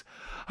surprise.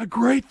 A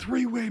great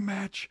three-way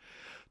match.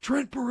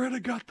 Trent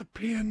Beretta got the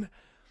pin.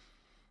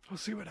 We'll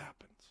see what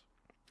happens.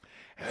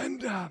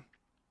 And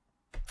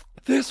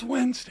this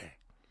Wednesday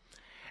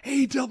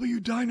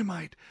AEW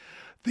Dynamite,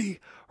 the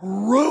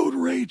Road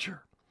Rager,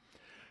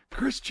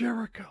 Chris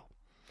Jericho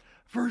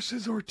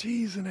versus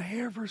Ortiz in a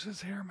hair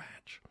versus hair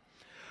match.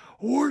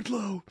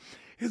 Wardlow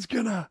is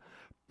going to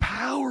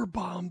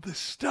powerbomb the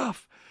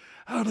stuff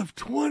out of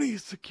 20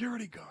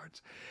 security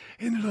guards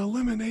in an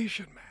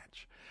elimination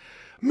match.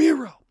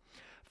 Miro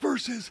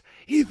versus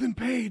Ethan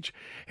Page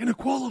in a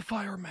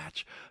qualifier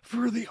match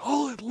for the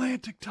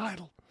All-Atlantic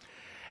title.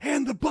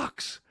 And the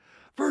Bucks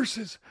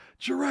versus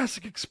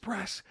Jurassic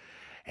Express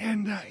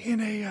and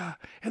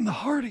the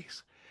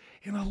Hardys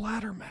in a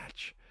ladder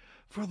match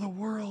for the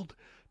World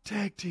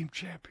Tag Team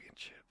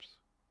Championships.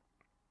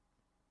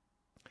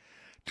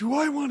 Do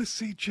I want to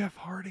see Jeff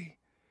Hardy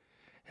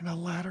in a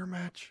ladder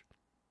match?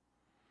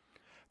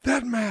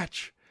 That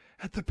match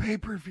at the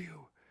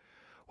pay-per-view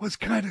was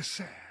kind of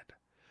sad.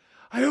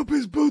 I hope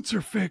his boots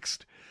are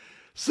fixed.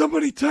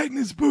 Somebody tighten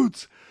his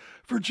boots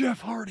for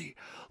Jeff Hardy.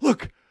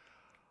 Look,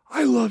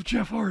 I love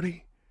Jeff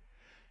Hardy.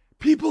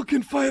 People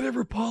can fight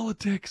over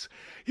politics.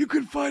 You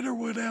can fight or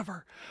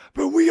whatever.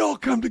 But we all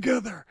come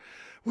together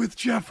with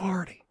Jeff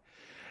Hardy.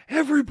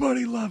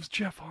 Everybody loves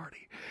Jeff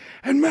Hardy.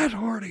 And Matt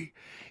Hardy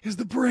is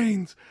the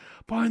brains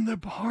behind the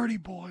Hardy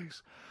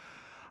Boys.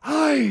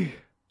 I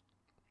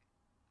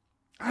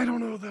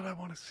don't know that I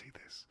want to see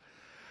this.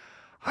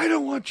 I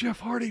don't want Jeff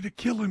Hardy to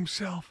kill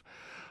himself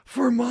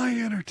for my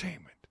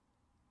entertainment.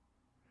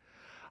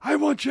 I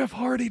want Jeff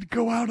Hardy to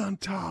go out on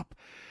top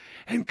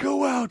and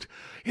go out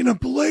in a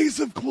blaze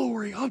of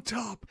glory on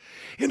top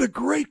in a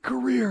great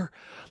career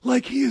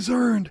like he has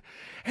earned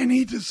and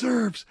he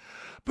deserves.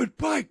 But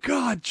by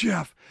God,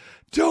 Jeff,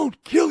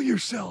 don't kill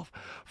yourself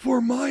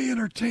for my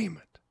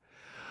entertainment.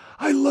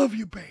 I love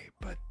you, babe,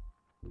 but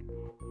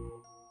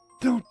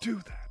don't do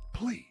that,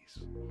 please.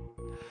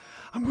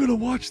 I'm going to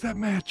watch that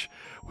match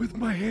with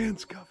my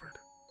hands covered.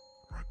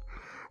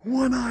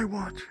 One eye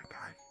watching.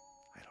 I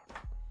don't know.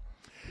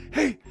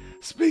 Hey,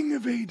 speaking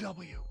of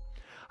AEW,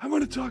 I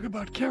want to talk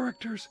about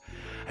characters,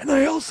 and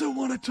I also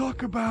want to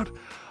talk about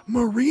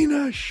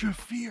Marina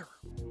Shafir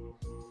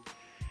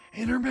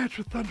in her match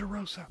with Thunder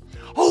Rosa.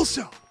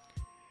 Also,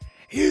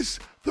 is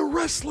the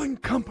wrestling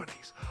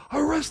companies,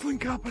 are wrestling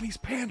companies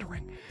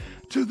pandering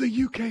to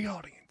the UK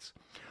audience?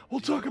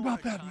 We'll talk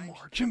about that and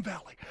more. Jim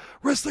Valley,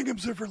 Wrestling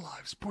Observer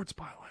Live, Sports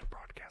Byline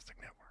Broadcasting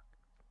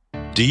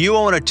Network. Do you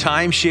own a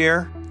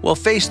timeshare? Well,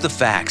 face the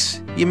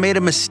facts. You made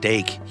a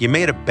mistake. You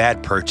made a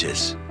bad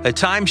purchase. A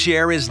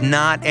timeshare is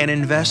not an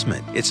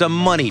investment. It's a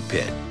money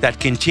pit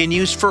that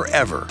continues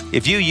forever.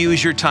 If you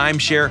use your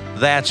timeshare,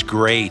 that's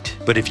great.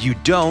 But if you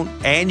don't,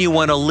 and you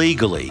want to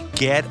legally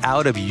get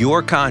out of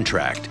your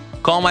contract,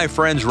 call my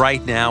friends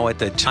right now at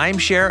the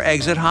Timeshare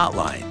Exit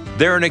Hotline.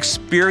 They're an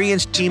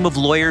experienced team of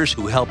lawyers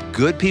who help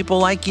good people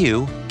like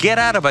you get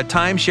out of a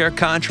timeshare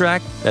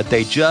contract that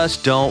they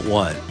just don't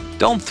want.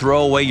 Don't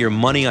throw away your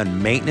money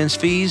on maintenance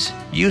fees.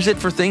 Use it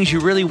for things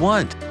you really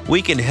want.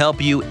 We can help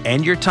you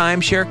end your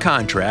timeshare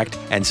contract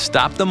and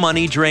stop the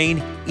money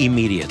drain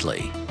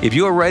immediately. If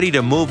you're ready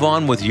to move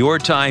on with your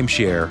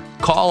timeshare,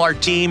 call our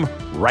team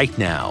right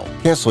now.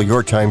 Cancel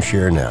your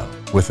timeshare now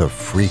with a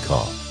free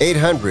call.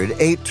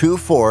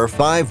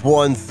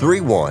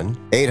 800-824-5131.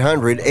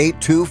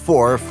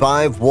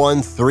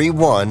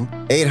 800-824-5131.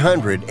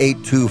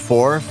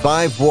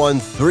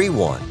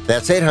 800-824-5131.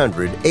 That's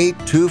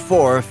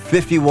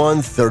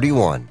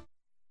 800-824-5131.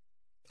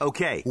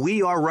 Okay,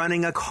 we are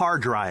running a car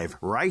drive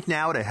right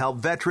now to help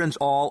veterans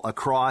all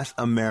across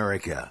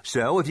America.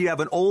 So if you have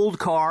an old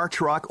car,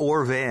 truck,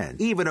 or van,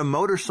 even a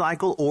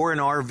motorcycle or an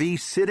RV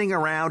sitting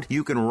around,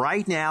 you can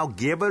right now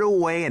give it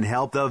away and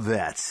help the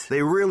vets.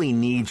 They really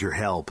need your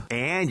help.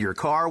 And your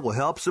car will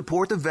help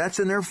support the vets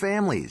and their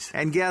families.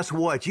 And guess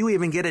what? You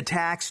even get a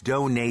tax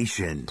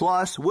donation.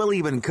 Plus, we'll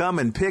even come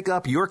and pick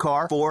up your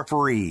car for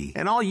free.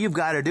 And all you've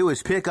got to do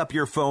is pick up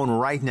your phone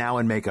right now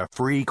and make a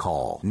free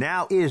call.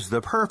 Now is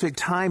the perfect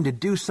time to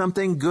do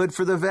something good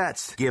for the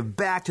vets. Give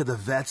back to the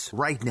vets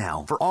right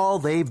now for all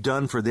they've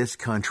done for this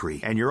country.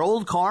 And your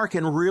old car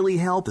can really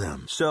help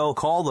them. So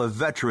call the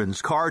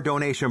Veterans Car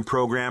Donation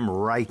Program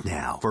right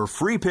now for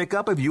free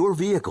pickup of your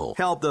vehicle.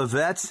 Help the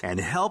vets and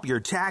help your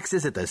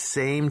taxes at the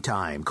same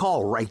time.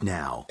 Call right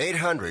now.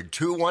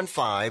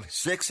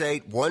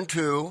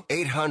 800-215-6812.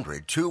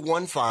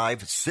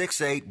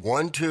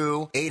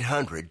 800-215-6812.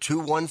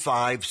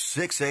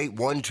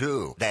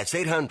 800-215-6812. That's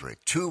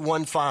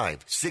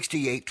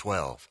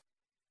 800-215-6812.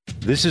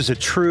 This is a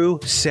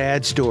true,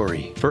 sad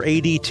story for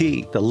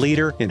ADT, the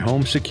leader in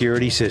home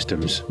security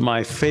systems.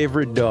 My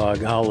favorite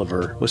dog,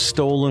 Oliver, was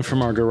stolen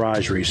from our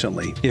garage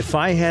recently. If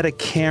I had a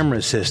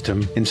camera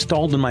system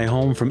installed in my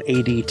home from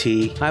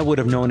ADT, I would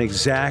have known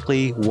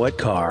exactly what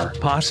car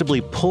possibly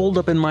pulled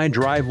up in my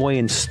driveway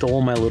and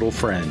stole my little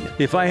friend.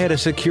 If I had a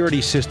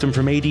security system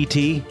from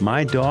ADT,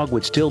 my dog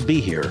would still be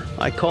here.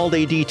 I called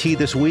ADT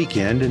this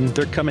weekend, and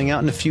they're coming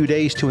out in a few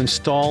days to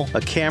install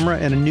a camera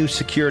and a new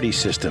security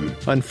system.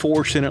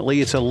 Unfortunately,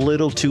 Unfortunately, it's a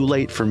little too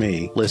late for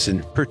me.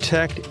 Listen,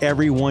 protect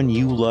everyone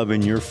you love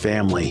in your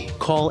family.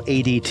 Call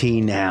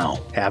ADT now.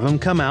 Have them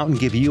come out and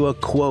give you a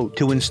quote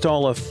to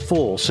install a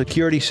full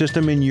security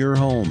system in your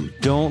home.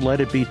 Don't let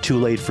it be too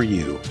late for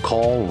you.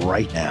 Call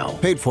right now.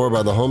 Paid for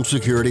by the Home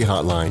Security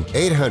Hotline.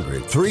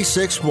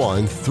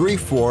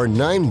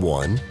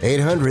 800-361-3491.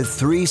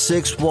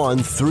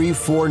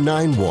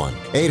 800-361-3491.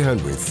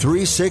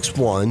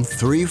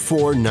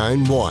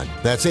 800-361-3491.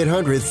 That's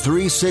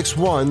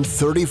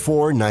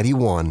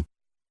 800-361-3491.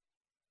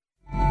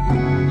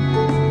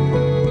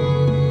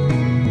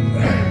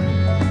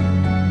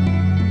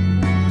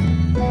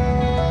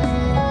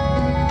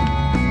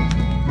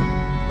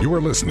 You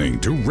are listening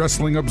to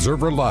Wrestling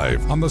Observer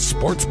Live on the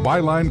Sports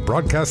Byline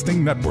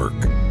Broadcasting Network.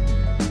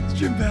 It's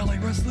Jim Valley,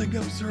 Wrestling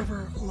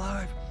Observer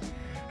Live.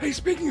 Hey,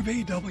 speaking of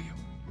AEW,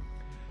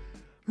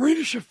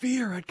 Marina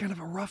Shafir had kind of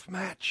a rough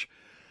match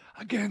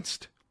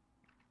against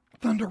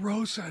Thunder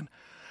Rosa, and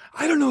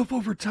I don't know if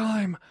over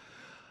time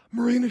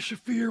Marina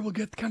Shafir will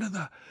get kind of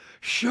the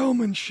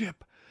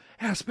showmanship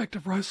aspect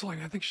of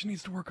wrestling. I think she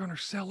needs to work on her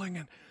selling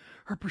and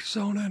her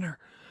persona and her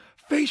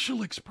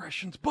facial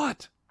expressions,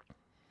 but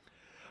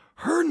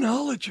her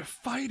knowledge of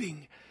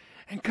fighting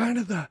and kind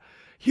of the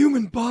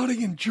human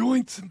body and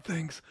joints and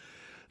things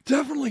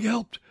definitely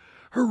helped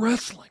her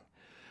wrestling.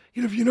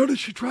 You know, if you notice,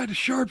 she tried a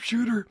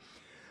sharpshooter,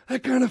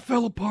 that kind of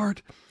fell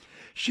apart.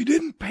 She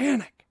didn't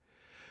panic.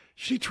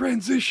 She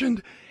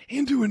transitioned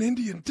into an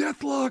Indian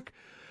deathlock.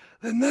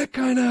 Then that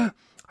kind of,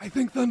 I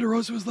think Thunder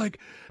Rosa was like,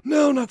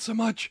 no, not so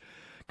much.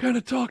 Kind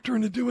of talked her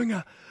into doing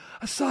a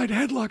side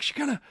headlock. She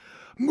kind of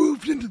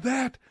moved into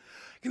that.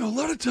 You know, a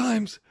lot of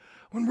times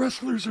when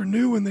wrestlers are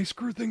new and they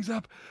screw things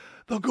up,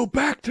 they'll go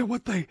back to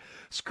what they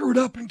screwed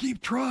up and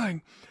keep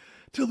trying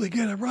till they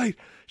get it right.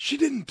 She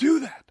didn't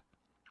do that.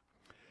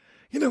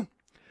 You know,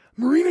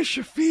 Marina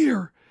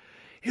Shafir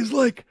is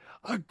like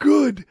a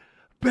good,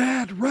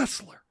 bad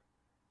wrestler,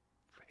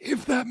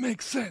 if that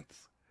makes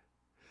sense.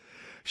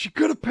 She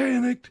could have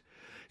panicked.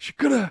 She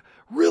could have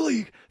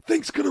really,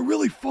 things could have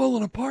really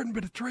fallen apart and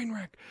been a train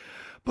wreck.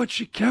 But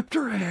she kept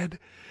her head.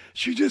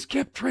 She just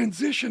kept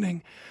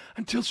transitioning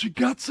until she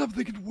got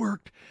something that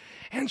worked,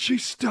 and she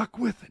stuck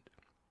with it.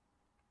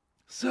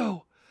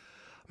 So,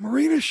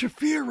 Marina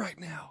Shafir right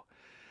now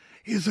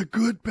is a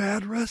good,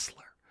 bad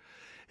wrestler.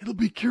 It'll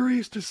be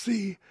curious to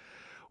see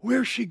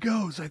where she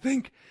goes. I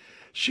think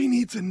she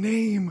needs a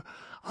name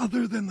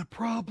other than The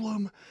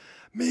Problem,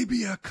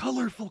 maybe a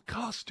colorful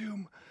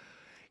costume.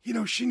 You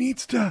know, she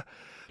needs to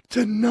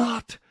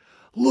not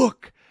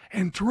look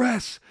and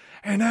dress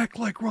and act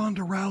like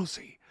Ronda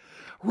Rousey.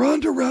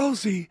 Ronda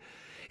Rousey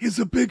is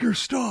a bigger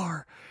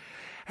star,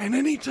 and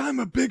anytime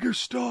a bigger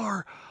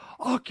star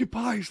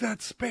occupies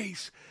that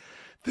space,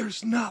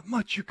 there's not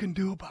much you can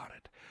do about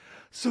it.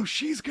 So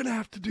she's going to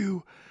have to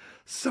do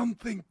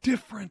something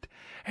different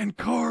and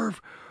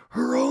carve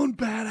her own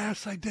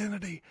badass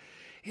identity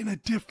in a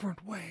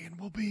different way,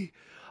 and I'll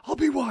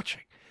be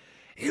watching.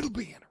 It'll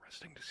be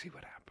interesting to see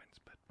what happens.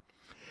 But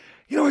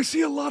you know, I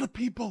see a lot of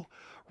people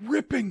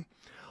ripping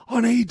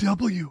on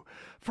AEW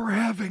for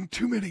having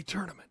too many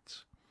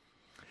tournaments.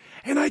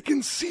 And I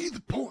can see the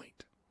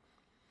point.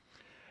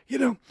 You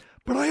know,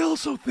 but I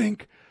also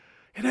think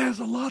it has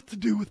a lot to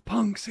do with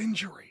Punk's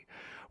injury,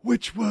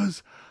 which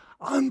was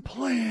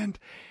unplanned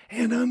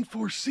and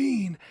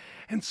unforeseen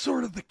and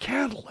sort of the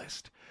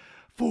catalyst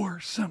for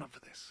some of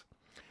this.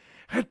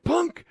 Had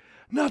Punk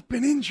not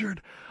been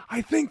injured,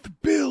 I think the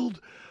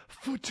build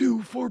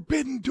to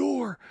Forbidden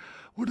Door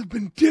would have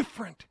been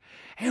different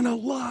and a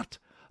lot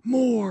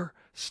more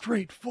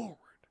straightforward.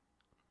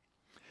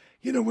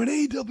 You know, when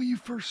AEW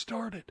first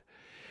started,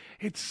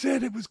 it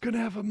said it was going to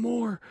have a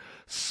more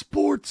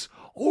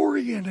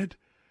sports-oriented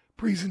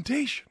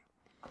presentation.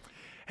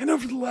 And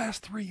over the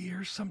last 3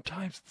 years,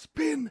 sometimes it's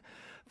been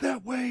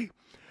that way,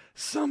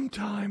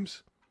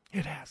 sometimes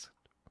it hasn't.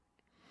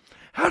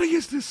 How do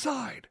you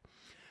decide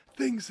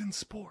things in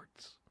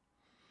sports?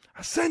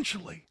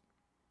 Essentially,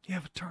 you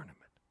have a tournament.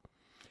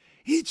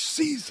 Each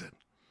season,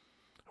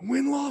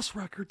 win-loss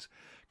records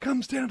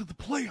comes down to the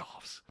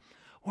playoffs.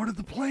 What are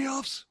the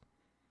playoffs?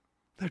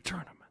 They're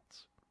tournaments.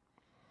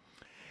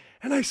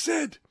 And I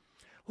said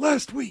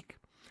last week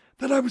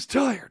that I was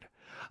tired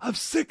of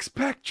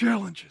six-pack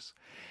challenges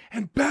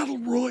and battle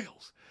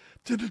royals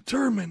to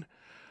determine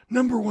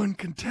number one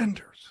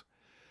contenders.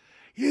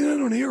 You know,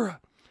 in an era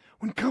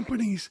when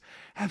companies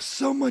have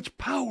so much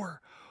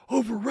power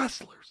over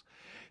wrestlers,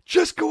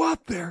 just go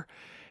out there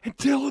and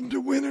tell them to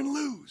win and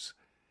lose.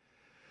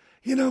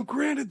 You know,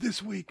 granted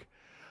this week,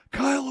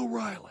 Kyle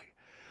O'Reilly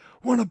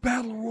won a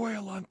battle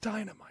royal on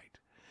Dynamite,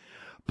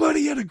 but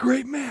he had a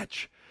great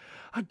match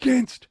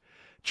against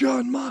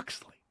Jon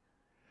Moxley.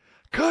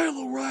 Kyle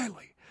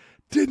O'Reilly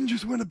didn't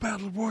just win a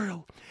battle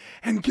royal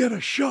and get a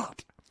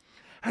shot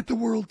at the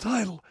world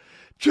title,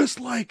 just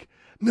like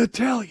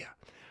Natalya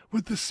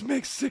with the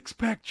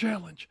six-pack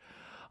challenge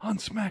on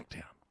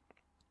SmackDown.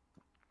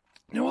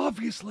 Now,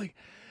 obviously,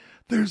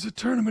 there's a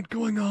tournament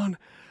going on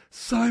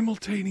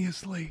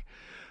simultaneously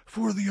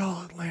for the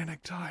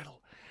All-Atlantic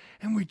title,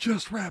 and we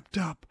just wrapped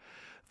up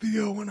the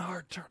Owen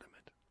Hart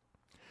tournament.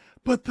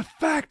 But the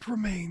fact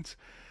remains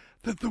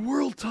that the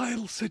world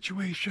title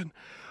situation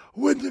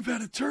wouldn't have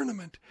had a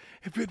tournament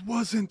if it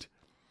wasn't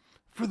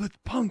for the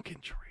Punk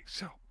injury.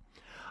 So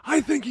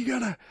I think you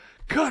gotta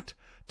cut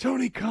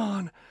Tony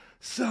Khan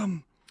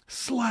some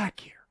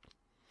slack here.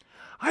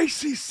 I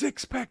see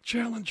six-pack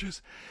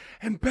challenges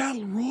and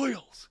battle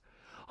royals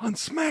on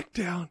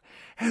SmackDown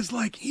as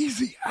like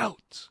easy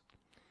outs.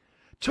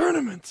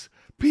 Tournaments,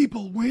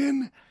 people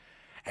win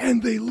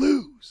and they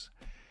lose.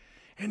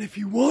 And if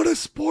you want a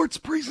sports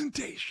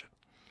presentation,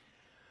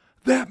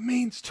 that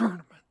means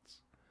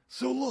tournaments.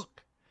 So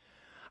look,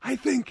 I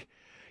think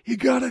you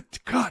gotta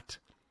cut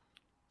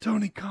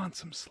Tony Khan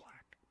some slack.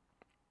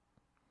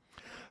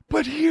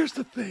 But here's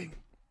the thing.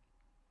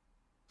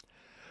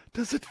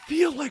 Does it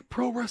feel like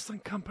pro wrestling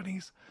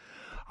companies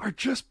are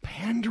just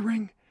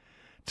pandering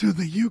to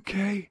the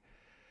UK,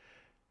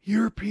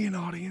 European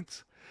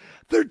audience?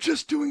 They're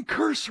just doing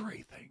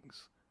cursory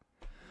things,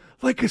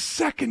 like a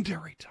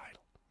secondary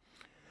title,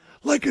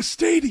 like a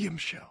stadium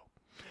show,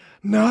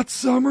 not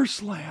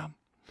SummerSlam.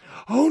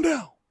 Oh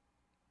no,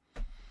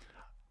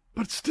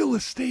 but still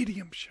a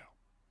stadium show.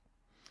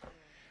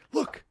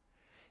 Look,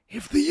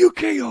 if the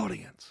UK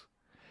audience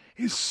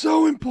is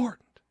so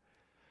important,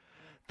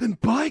 then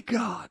by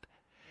God,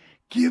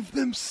 give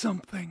them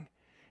something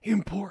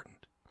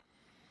important.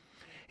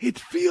 It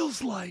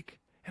feels like,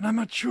 and I'm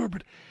not sure,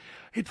 but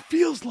it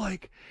feels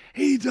like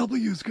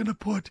AEW is going to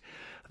put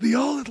the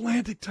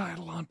All-Atlantic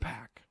title on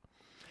PAC.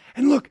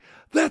 And look,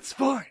 that's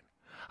fine.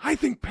 I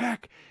think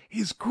PAC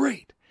is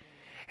great.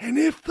 And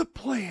if the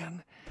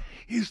plan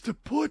is to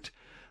put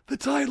the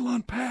title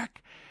on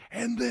PAC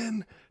and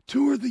then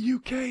tour the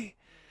UK,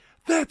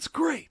 that's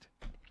great.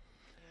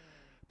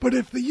 But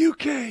if the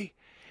UK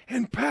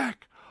and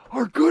PAC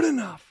are good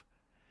enough,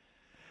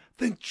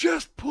 then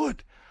just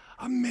put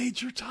a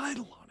major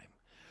title on him.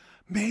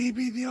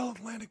 Maybe the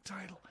All-Atlantic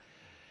title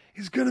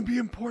is going to be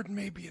important,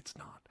 maybe it's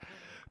not.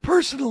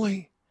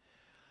 Personally,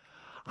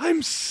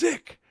 I'm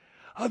sick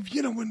of,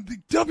 when the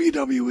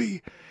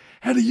WWE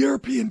had a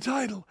European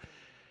title,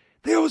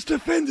 they always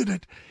defended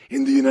it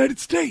in the United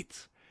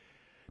States.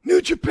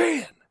 New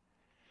Japan,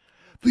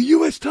 the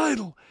U.S.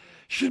 title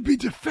should be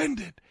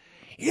defended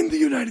in the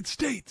United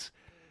States,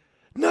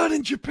 not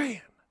in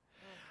Japan.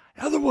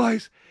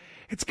 Otherwise,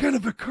 it's kind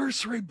of a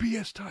cursory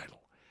BS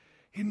title,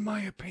 in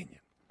my opinion.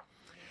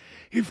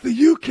 If the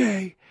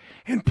UK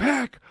and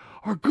PAC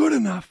are good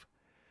enough,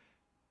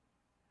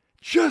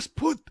 just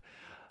put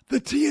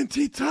the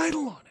TNT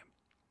title on him.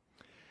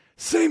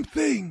 Same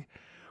thing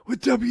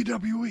with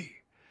WWE.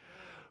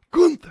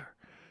 Gunther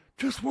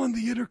just won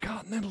the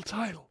Intercontinental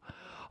title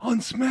on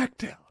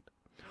SmackDown.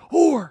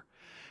 Or,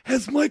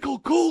 as Michael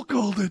Cole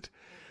called it,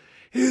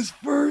 his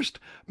first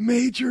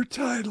major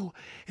title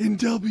in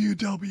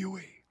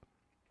WWE.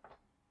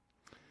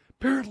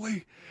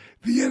 Apparently,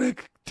 the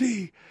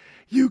NXT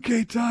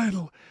UK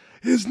title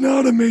is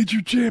not a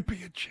major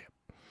championship,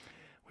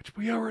 which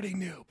we already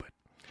knew, but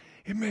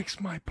it makes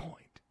my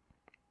point.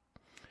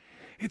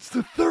 It's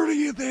the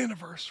 30th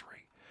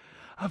anniversary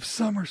of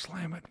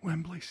SummerSlam at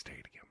Wembley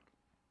Stadium.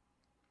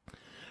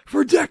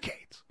 For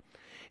decades,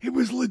 it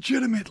was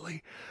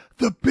legitimately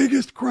the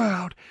biggest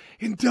crowd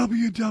in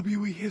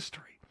WWE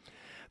history.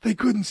 They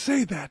couldn't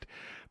say that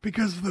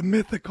because of the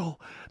mythical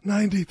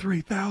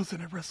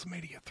 93,000 at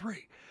WrestleMania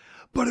 3.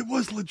 But it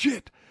was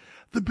legit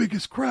the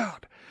biggest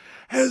crowd,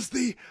 as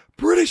the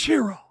British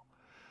hero,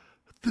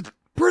 the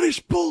British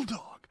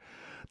Bulldog,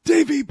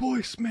 Davey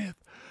Boy Smith,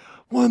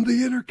 won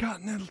the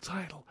Intercontinental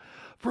title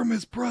from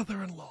his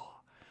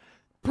brother-in-law,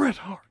 Bret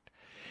Hart,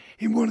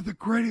 in one of the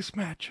greatest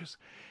matches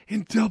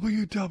in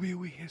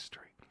WWE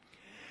history.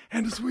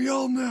 And as we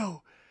all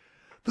know,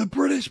 the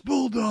British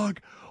Bulldog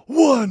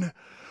won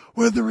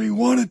whether he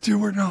wanted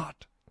to or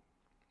not.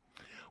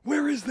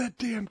 Where is that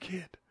damn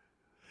kid?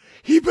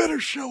 He better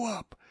show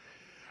up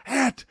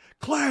at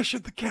Clash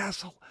at the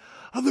Castle,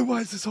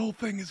 otherwise this whole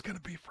thing is going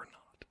to be for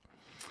naught.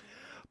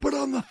 But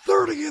on the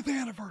 30th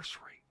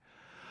anniversary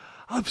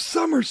of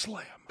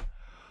SummerSlam,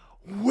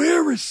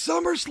 where is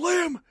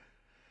SummerSlam?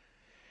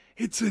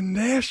 It's in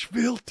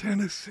Nashville,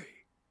 Tennessee.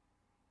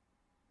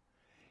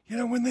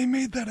 When they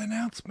made that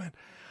announcement,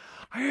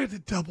 I had to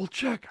double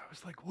check. I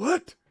was like,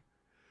 what?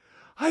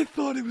 I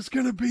thought it was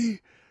going to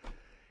be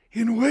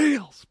in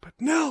Wales, but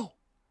no.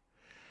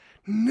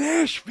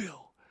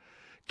 Nashville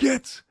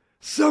gets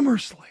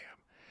SummerSlam,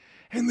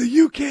 and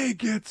the UK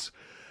gets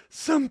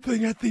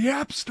something at the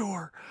App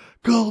Store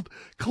called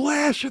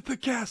Clash at the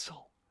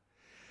Castle.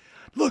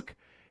 Look,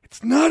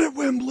 it's not at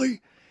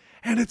Wembley,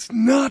 and it's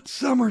not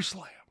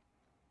SummerSlam.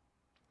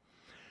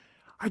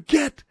 I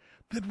get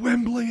that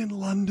Wembley in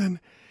London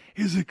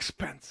is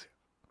expensive.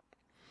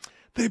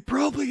 They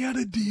probably had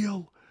a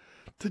deal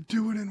to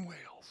do it in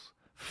Wales.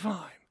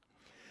 Fine.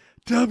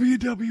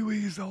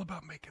 WWE is all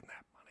about making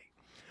that money.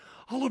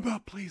 All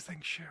about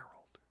pleasing shareholders.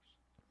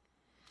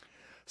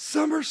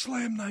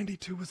 SummerSlam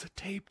 92 was a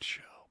taped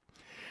show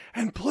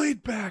and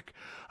played back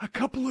a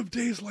couple of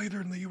days later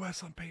in the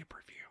U.S. on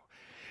pay-per-view.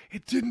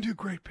 It didn't do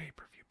great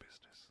pay-per-view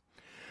business.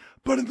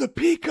 But in the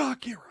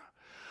Peacock era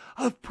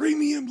of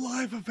premium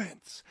live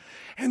events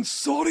and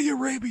Saudi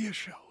Arabia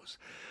shows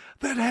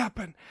that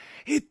happen,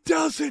 it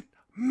doesn't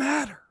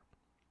matter.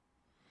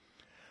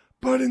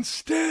 But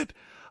instead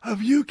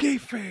of UK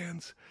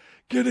fans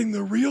getting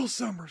the real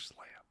SummerSlam,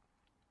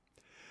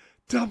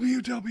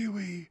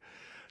 WWE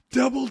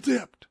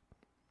double-dipped.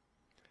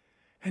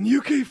 And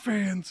UK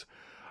fans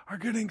are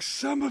getting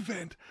some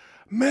event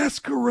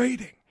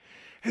masquerading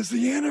as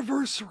the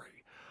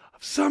anniversary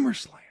of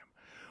SummerSlam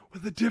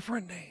with a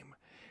different name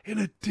in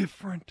a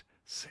different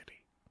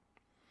city.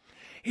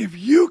 If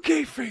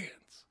UK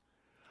fans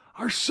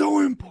are so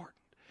important,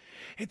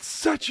 it's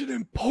such an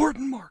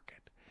important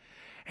market,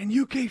 and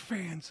UK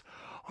fans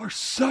are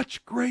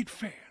such great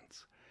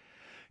fans,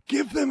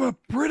 give them a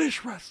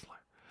British wrestler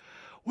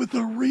with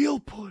a real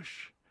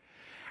push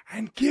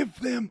and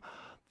give them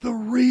the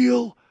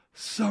real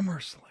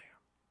SummerSlam.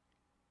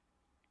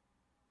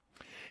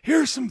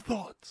 Here's some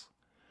thoughts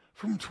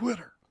from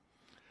Twitter,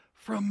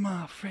 from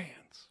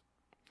fans.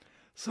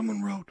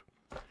 Someone wrote,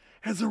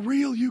 as a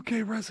real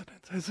UK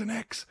resident, as an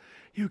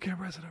ex-UK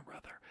resident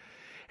rather,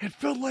 it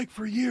felt like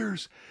for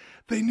years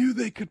they knew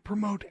they could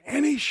promote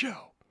any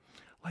show,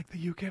 like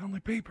the UK-only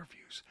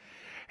pay-per-views,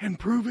 and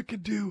prove it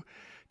could do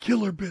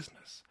killer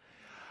business.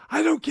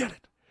 I don't get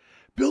it.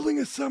 Building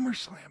a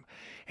SummerSlam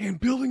and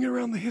building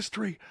around the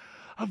history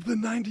of the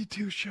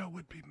 92 show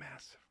would be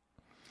massive.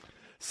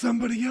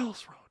 Somebody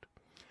else wrote,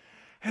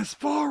 as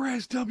far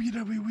as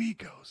WWE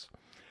goes,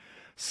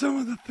 some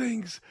of the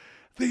things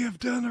they have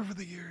done over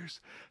the years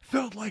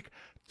felt like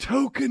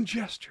token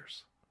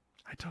gestures.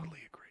 I totally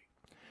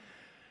agree.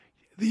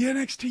 The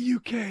NXT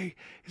UK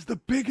is the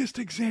biggest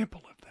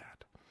example of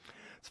that.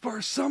 As far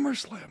as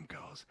SummerSlam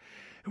goes,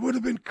 it would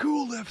have been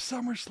cool to have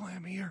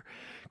SummerSlam here,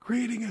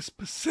 creating a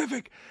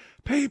specific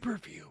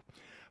pay-per-view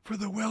for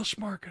the Welsh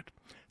market.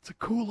 It's a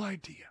cool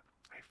idea,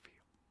 I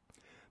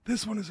feel.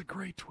 This one is a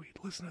great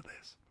tweet. Listen to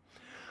this.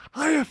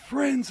 I have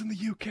friends in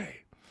the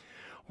UK.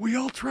 We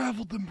all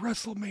traveled to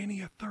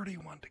WrestleMania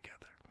 31 together.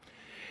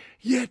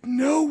 Yet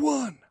no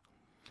one,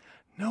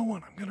 I'm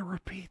going to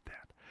repeat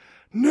that,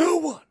 no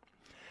one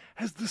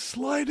has the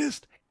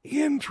slightest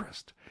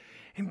interest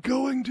in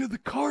going to the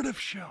Cardiff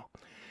show,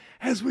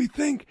 as we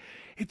think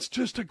it's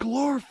just a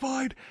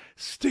glorified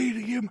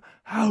stadium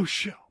house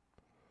show.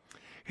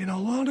 In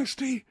all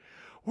honesty,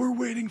 we're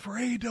waiting for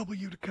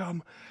AEW to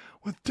come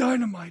with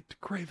Dynamite to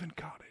Craven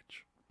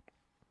Cottage.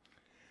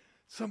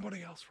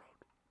 Somebody else wrote,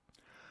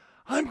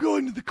 I'm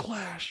going to the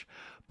Clash,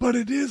 but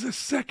it is a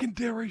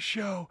secondary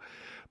show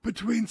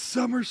between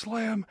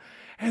SummerSlam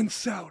and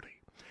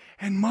Saudi,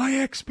 and my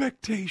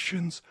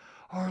expectations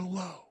are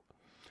low.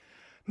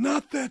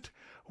 Not that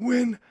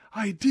when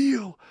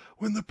ideal,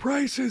 when the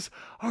prices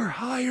are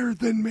higher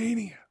than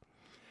Mania.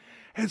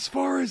 As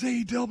far as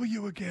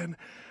AEW again,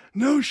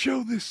 no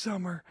show this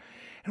summer,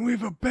 and we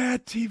have a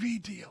bad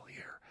TV deal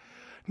here.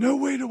 No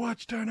way to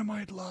watch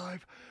Dynamite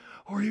live,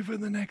 or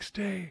even the next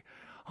day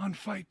on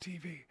Fight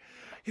TV.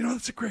 You know,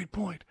 that's a great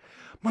point.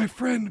 My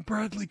friend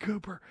Bradley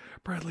Craig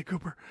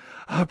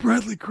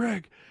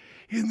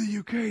in the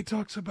UK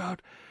talks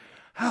about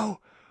how,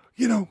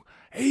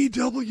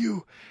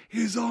 AEW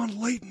is on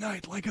late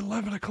night, like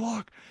 11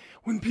 o'clock,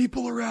 when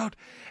people are out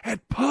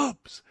at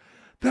pubs.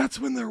 That's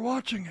when they're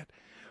watching it,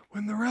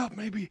 when they're out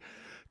maybe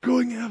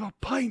going to have a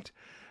pint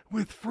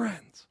with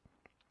friends.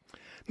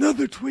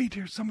 Another tweet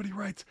here, somebody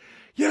writes,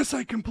 yes,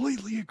 I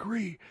completely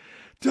agree.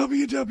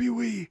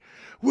 WWE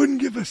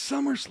wouldn't give a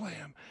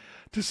SummerSlam,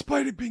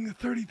 despite it being the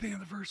 30th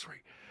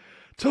anniversary.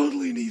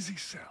 Totally an easy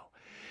sell.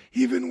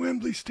 Even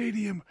Wembley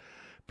Stadium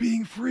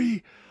being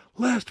free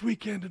last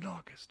weekend in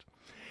August.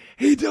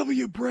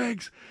 AEW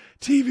brags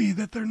TV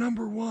that they're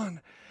number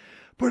one,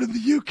 but in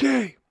the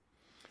UK,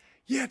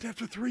 yet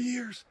after 3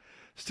 years,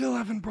 still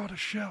haven't brought a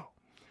show.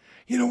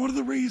 One of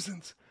the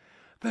reasons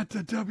that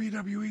the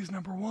WWE is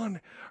number one,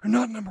 or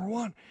not number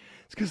one,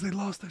 is because they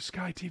lost their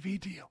Sky TV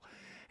deal,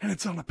 and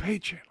it's on a pay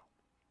channel.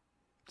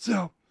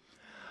 So,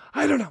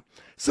 I don't know.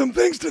 Some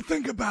things to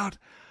think about.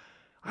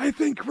 I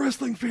think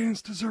wrestling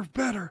fans deserve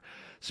better,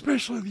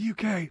 especially the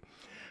UK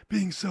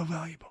being so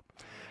valuable.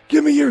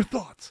 Give me your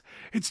thoughts.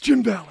 It's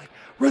Jim Valley,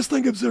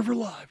 Wrestling Observer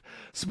Live,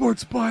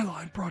 Sports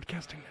Byline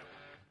Broadcasting Network.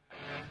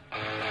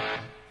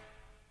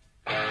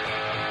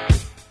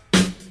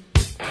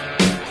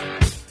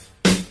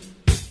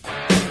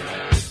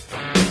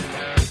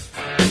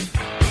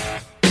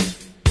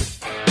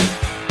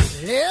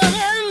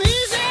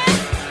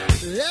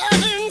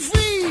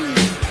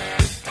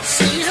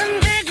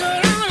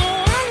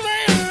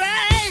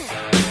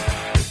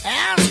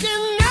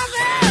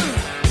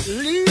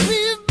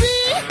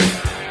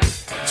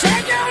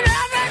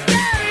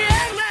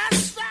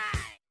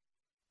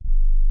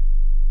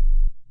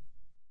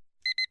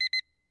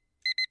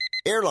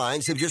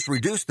 Airlines have just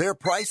reduced their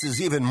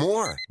prices even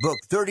more. Book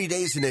 30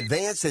 days in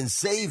advance and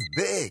save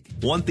big.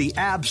 Want the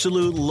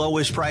absolute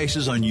lowest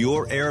prices on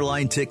your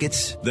airline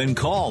tickets? Then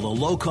call the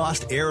Low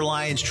Cost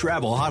Airlines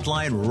Travel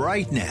Hotline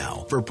right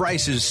now for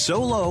prices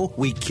so low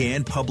we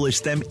can't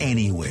publish them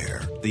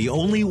anywhere. The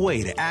only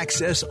way to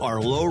access our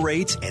low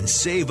rates and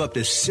save up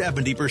to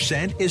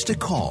 70% is to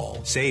call.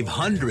 Save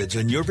hundreds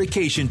on your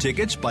vacation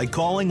tickets by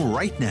calling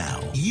right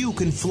now. You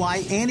can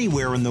fly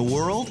anywhere in the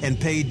world and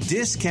pay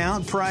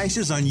discount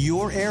prices on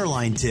your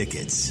airline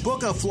tickets.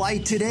 Book a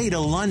flight today to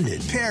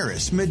London,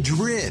 Paris,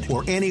 Madrid,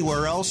 or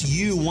anywhere else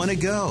you want to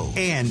go.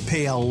 And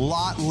pay a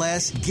lot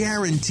less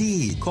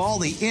guaranteed. Call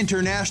the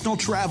International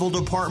Travel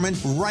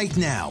Department right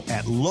now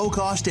at Low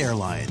Cost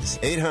Airlines.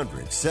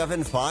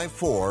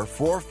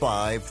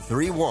 800-754-4531.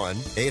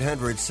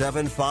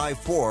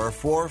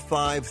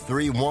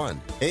 800-754-4531.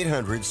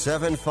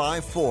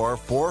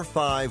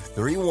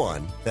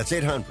 800-754-4531. That's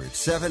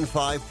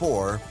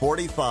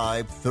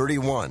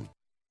 800-754-4531.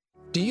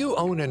 Do you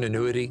own an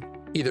annuity,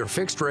 either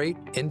fixed rate,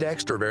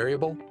 indexed, or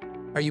variable?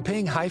 Are you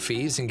paying high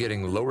fees and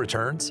getting low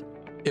returns?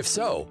 If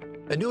so,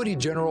 Annuity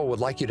General would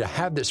like you to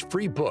have this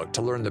free book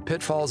to learn the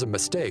pitfalls and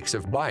mistakes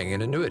of buying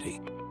an annuity.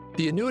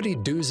 The Annuity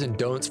Do's and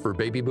Don'ts for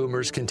Baby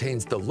Boomers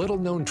contains the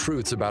little-known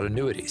truths about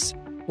annuities,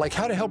 like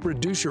how to help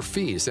reduce your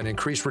fees and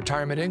increase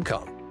retirement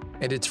income.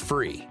 And it's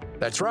free.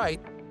 That's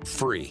right,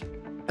 free.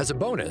 As a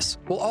bonus,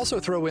 we'll also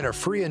throw in a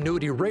free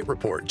annuity rate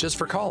report just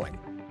for calling.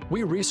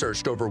 We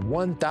researched over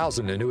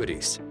 1,000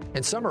 annuities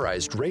and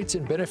summarized rates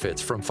and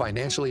benefits from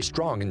financially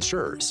strong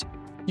insurers.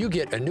 You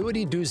get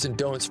Annuity Do's and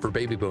Don'ts for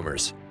Baby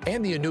Boomers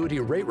and the Annuity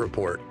Rate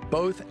Report,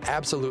 both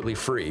absolutely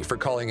free for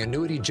calling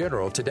Annuity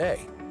General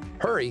today.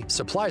 Hurry,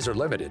 supplies are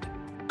limited.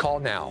 Call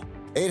now.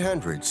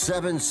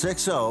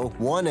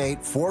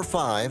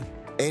 800-760-1845.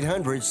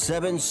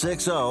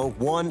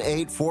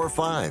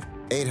 800-760-1845.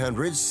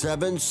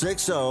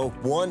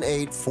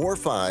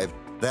 800-760-1845.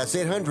 That's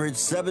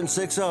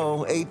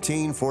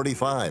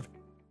 800-760-1845.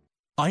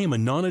 I am a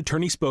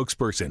non-attorney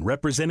spokesperson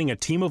representing a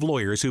team of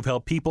lawyers who've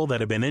helped people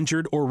that have been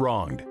injured or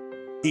wronged.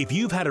 If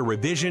you've had a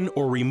revision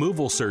or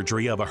removal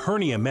surgery of a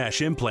hernia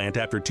mesh implant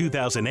after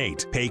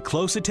 2008, pay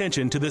close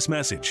attention to this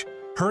message.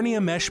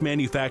 Hernia mesh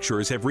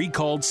manufacturers have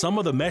recalled some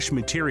of the mesh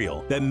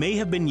material that may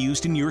have been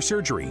used in your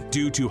surgery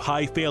due to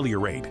high failure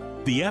rate.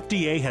 The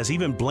FDA has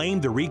even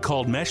blamed the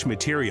recalled mesh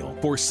material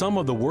for some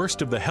of the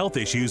worst of the health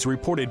issues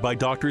reported by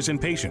doctors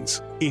and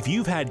patients. If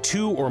you've had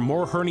 2 or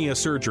more hernia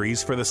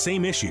surgeries for the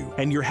same issue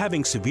and you're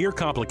having severe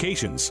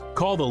complications,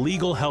 call the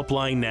legal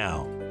helpline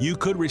now. You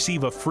could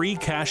receive a free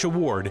cash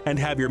award and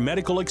have your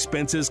medical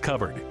expenses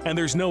covered. And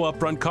there's no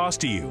upfront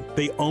cost to you.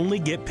 They only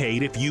get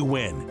paid if you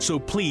win. So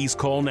please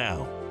call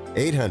now.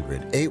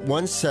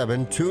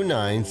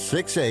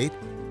 800-817-2968.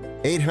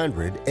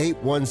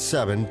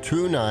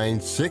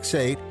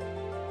 800-817-2968.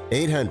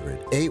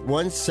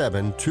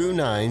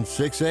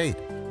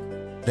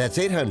 800-817-2968. That's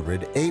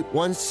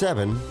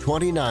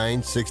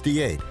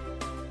 800-817-2968.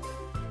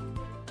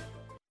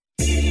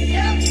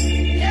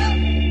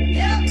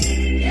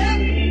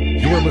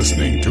 You are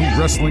listening to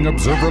Wrestling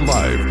Observer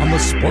Live on the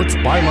Sports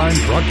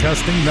Byline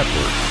Broadcasting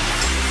Network.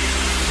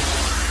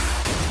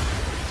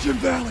 Jim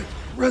Valley,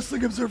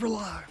 Wrestling Observer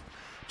Live.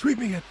 Tweet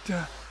me at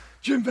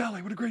Jim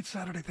Valley. What a great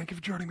Saturday. Thank you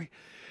for joining me.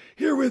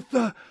 Here with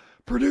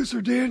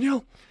producer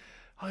Daniel.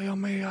 You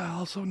may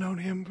also know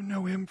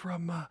him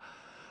from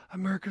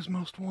America's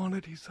Most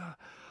Wanted. He's a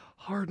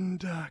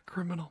hardened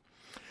criminal.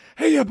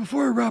 Hey,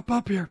 before I wrap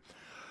up here,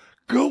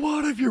 go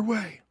out of your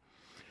way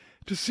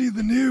to see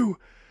the new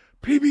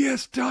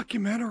PBS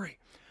documentary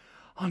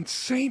on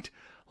St.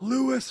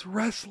 Louis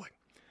wrestling.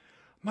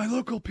 My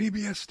local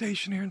PBS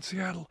station here in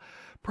Seattle,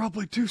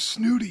 probably too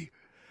snooty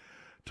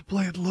to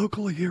play it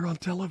locally here on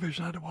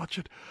television. I had to watch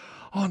it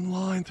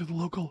online through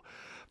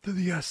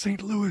the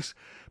St. Louis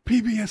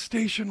PBS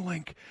station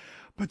link.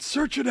 But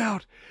search it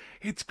out.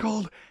 It's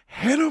called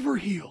Head Over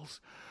Heels,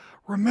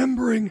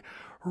 Remembering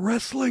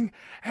Wrestling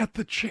at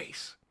the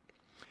Chase.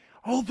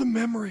 All the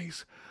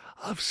memories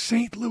of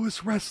St.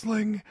 Louis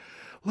wrestling,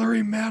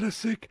 Larry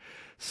Matisic,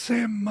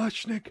 Sam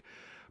Mushnick,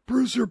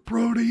 Bruiser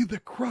Brody, the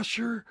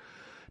Crusher,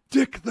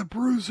 Dick the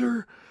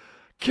Bruiser,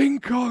 King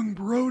Kong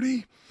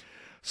Brody,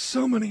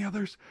 so many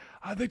others.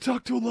 They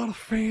talked to a lot of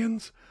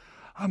fans.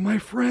 My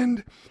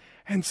friend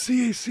and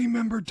CAC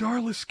member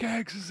Darla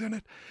Skaggs is in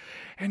it,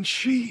 and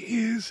she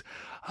is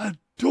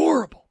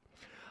adorable.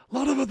 A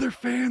lot of other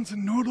fans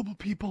and notable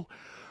people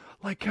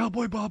like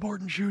Cowboy Bob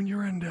Orton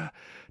Jr. and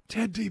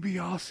Ted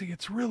DiBiase.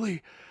 It's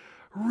really,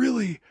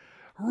 really,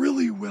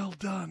 really well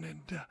done.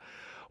 And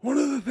one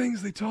of the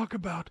things they talk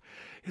about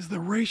is the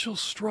racial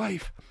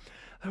strife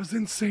that was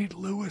in St.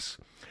 Louis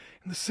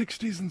in the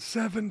 60s and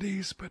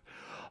 70s, but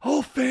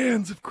all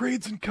fans of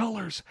grades and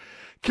colors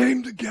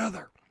came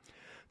together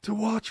to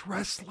watch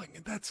wrestling,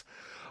 and that's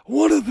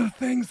one of the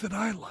things that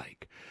I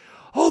like.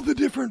 All the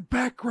different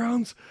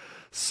backgrounds,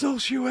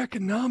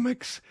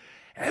 socioeconomics,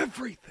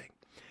 everything.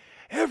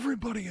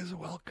 Everybody is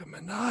welcome,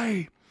 and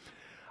I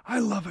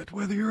love it.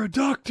 Whether you're a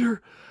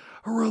doctor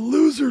or a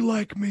loser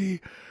like me,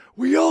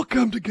 we all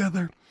come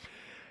together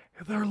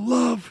with our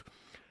love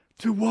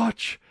to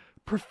watch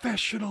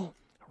professional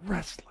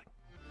wrestling.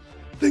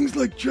 Things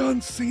like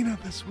John Cena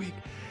this week,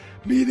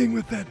 meeting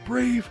with that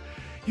brave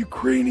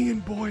Ukrainian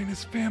boy and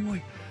his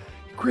family,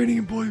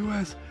 Ukrainian boy who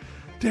has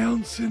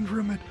Down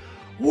syndrome at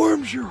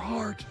warms your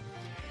heart,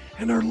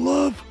 and our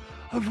love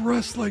of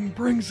wrestling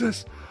brings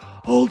us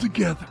all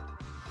together.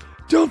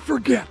 Don't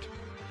forget,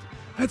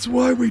 that's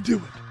why we do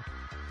it.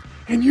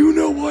 And you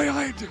know why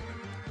I do it.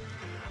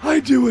 I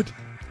do it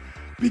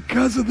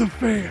because of the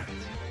fans.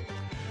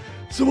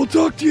 So we'll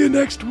talk to you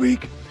next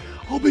week.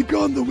 I'll be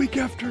gone the week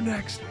after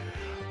next,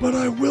 but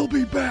I will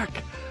be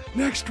back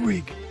next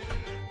week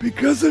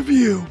because of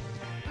you,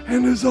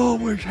 and as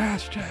always,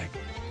 hashtag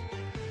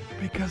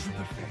because of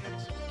the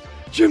fans.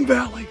 Jim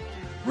Valley,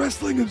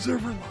 Wrestling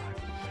Observer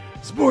Live,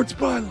 Sports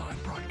Byline.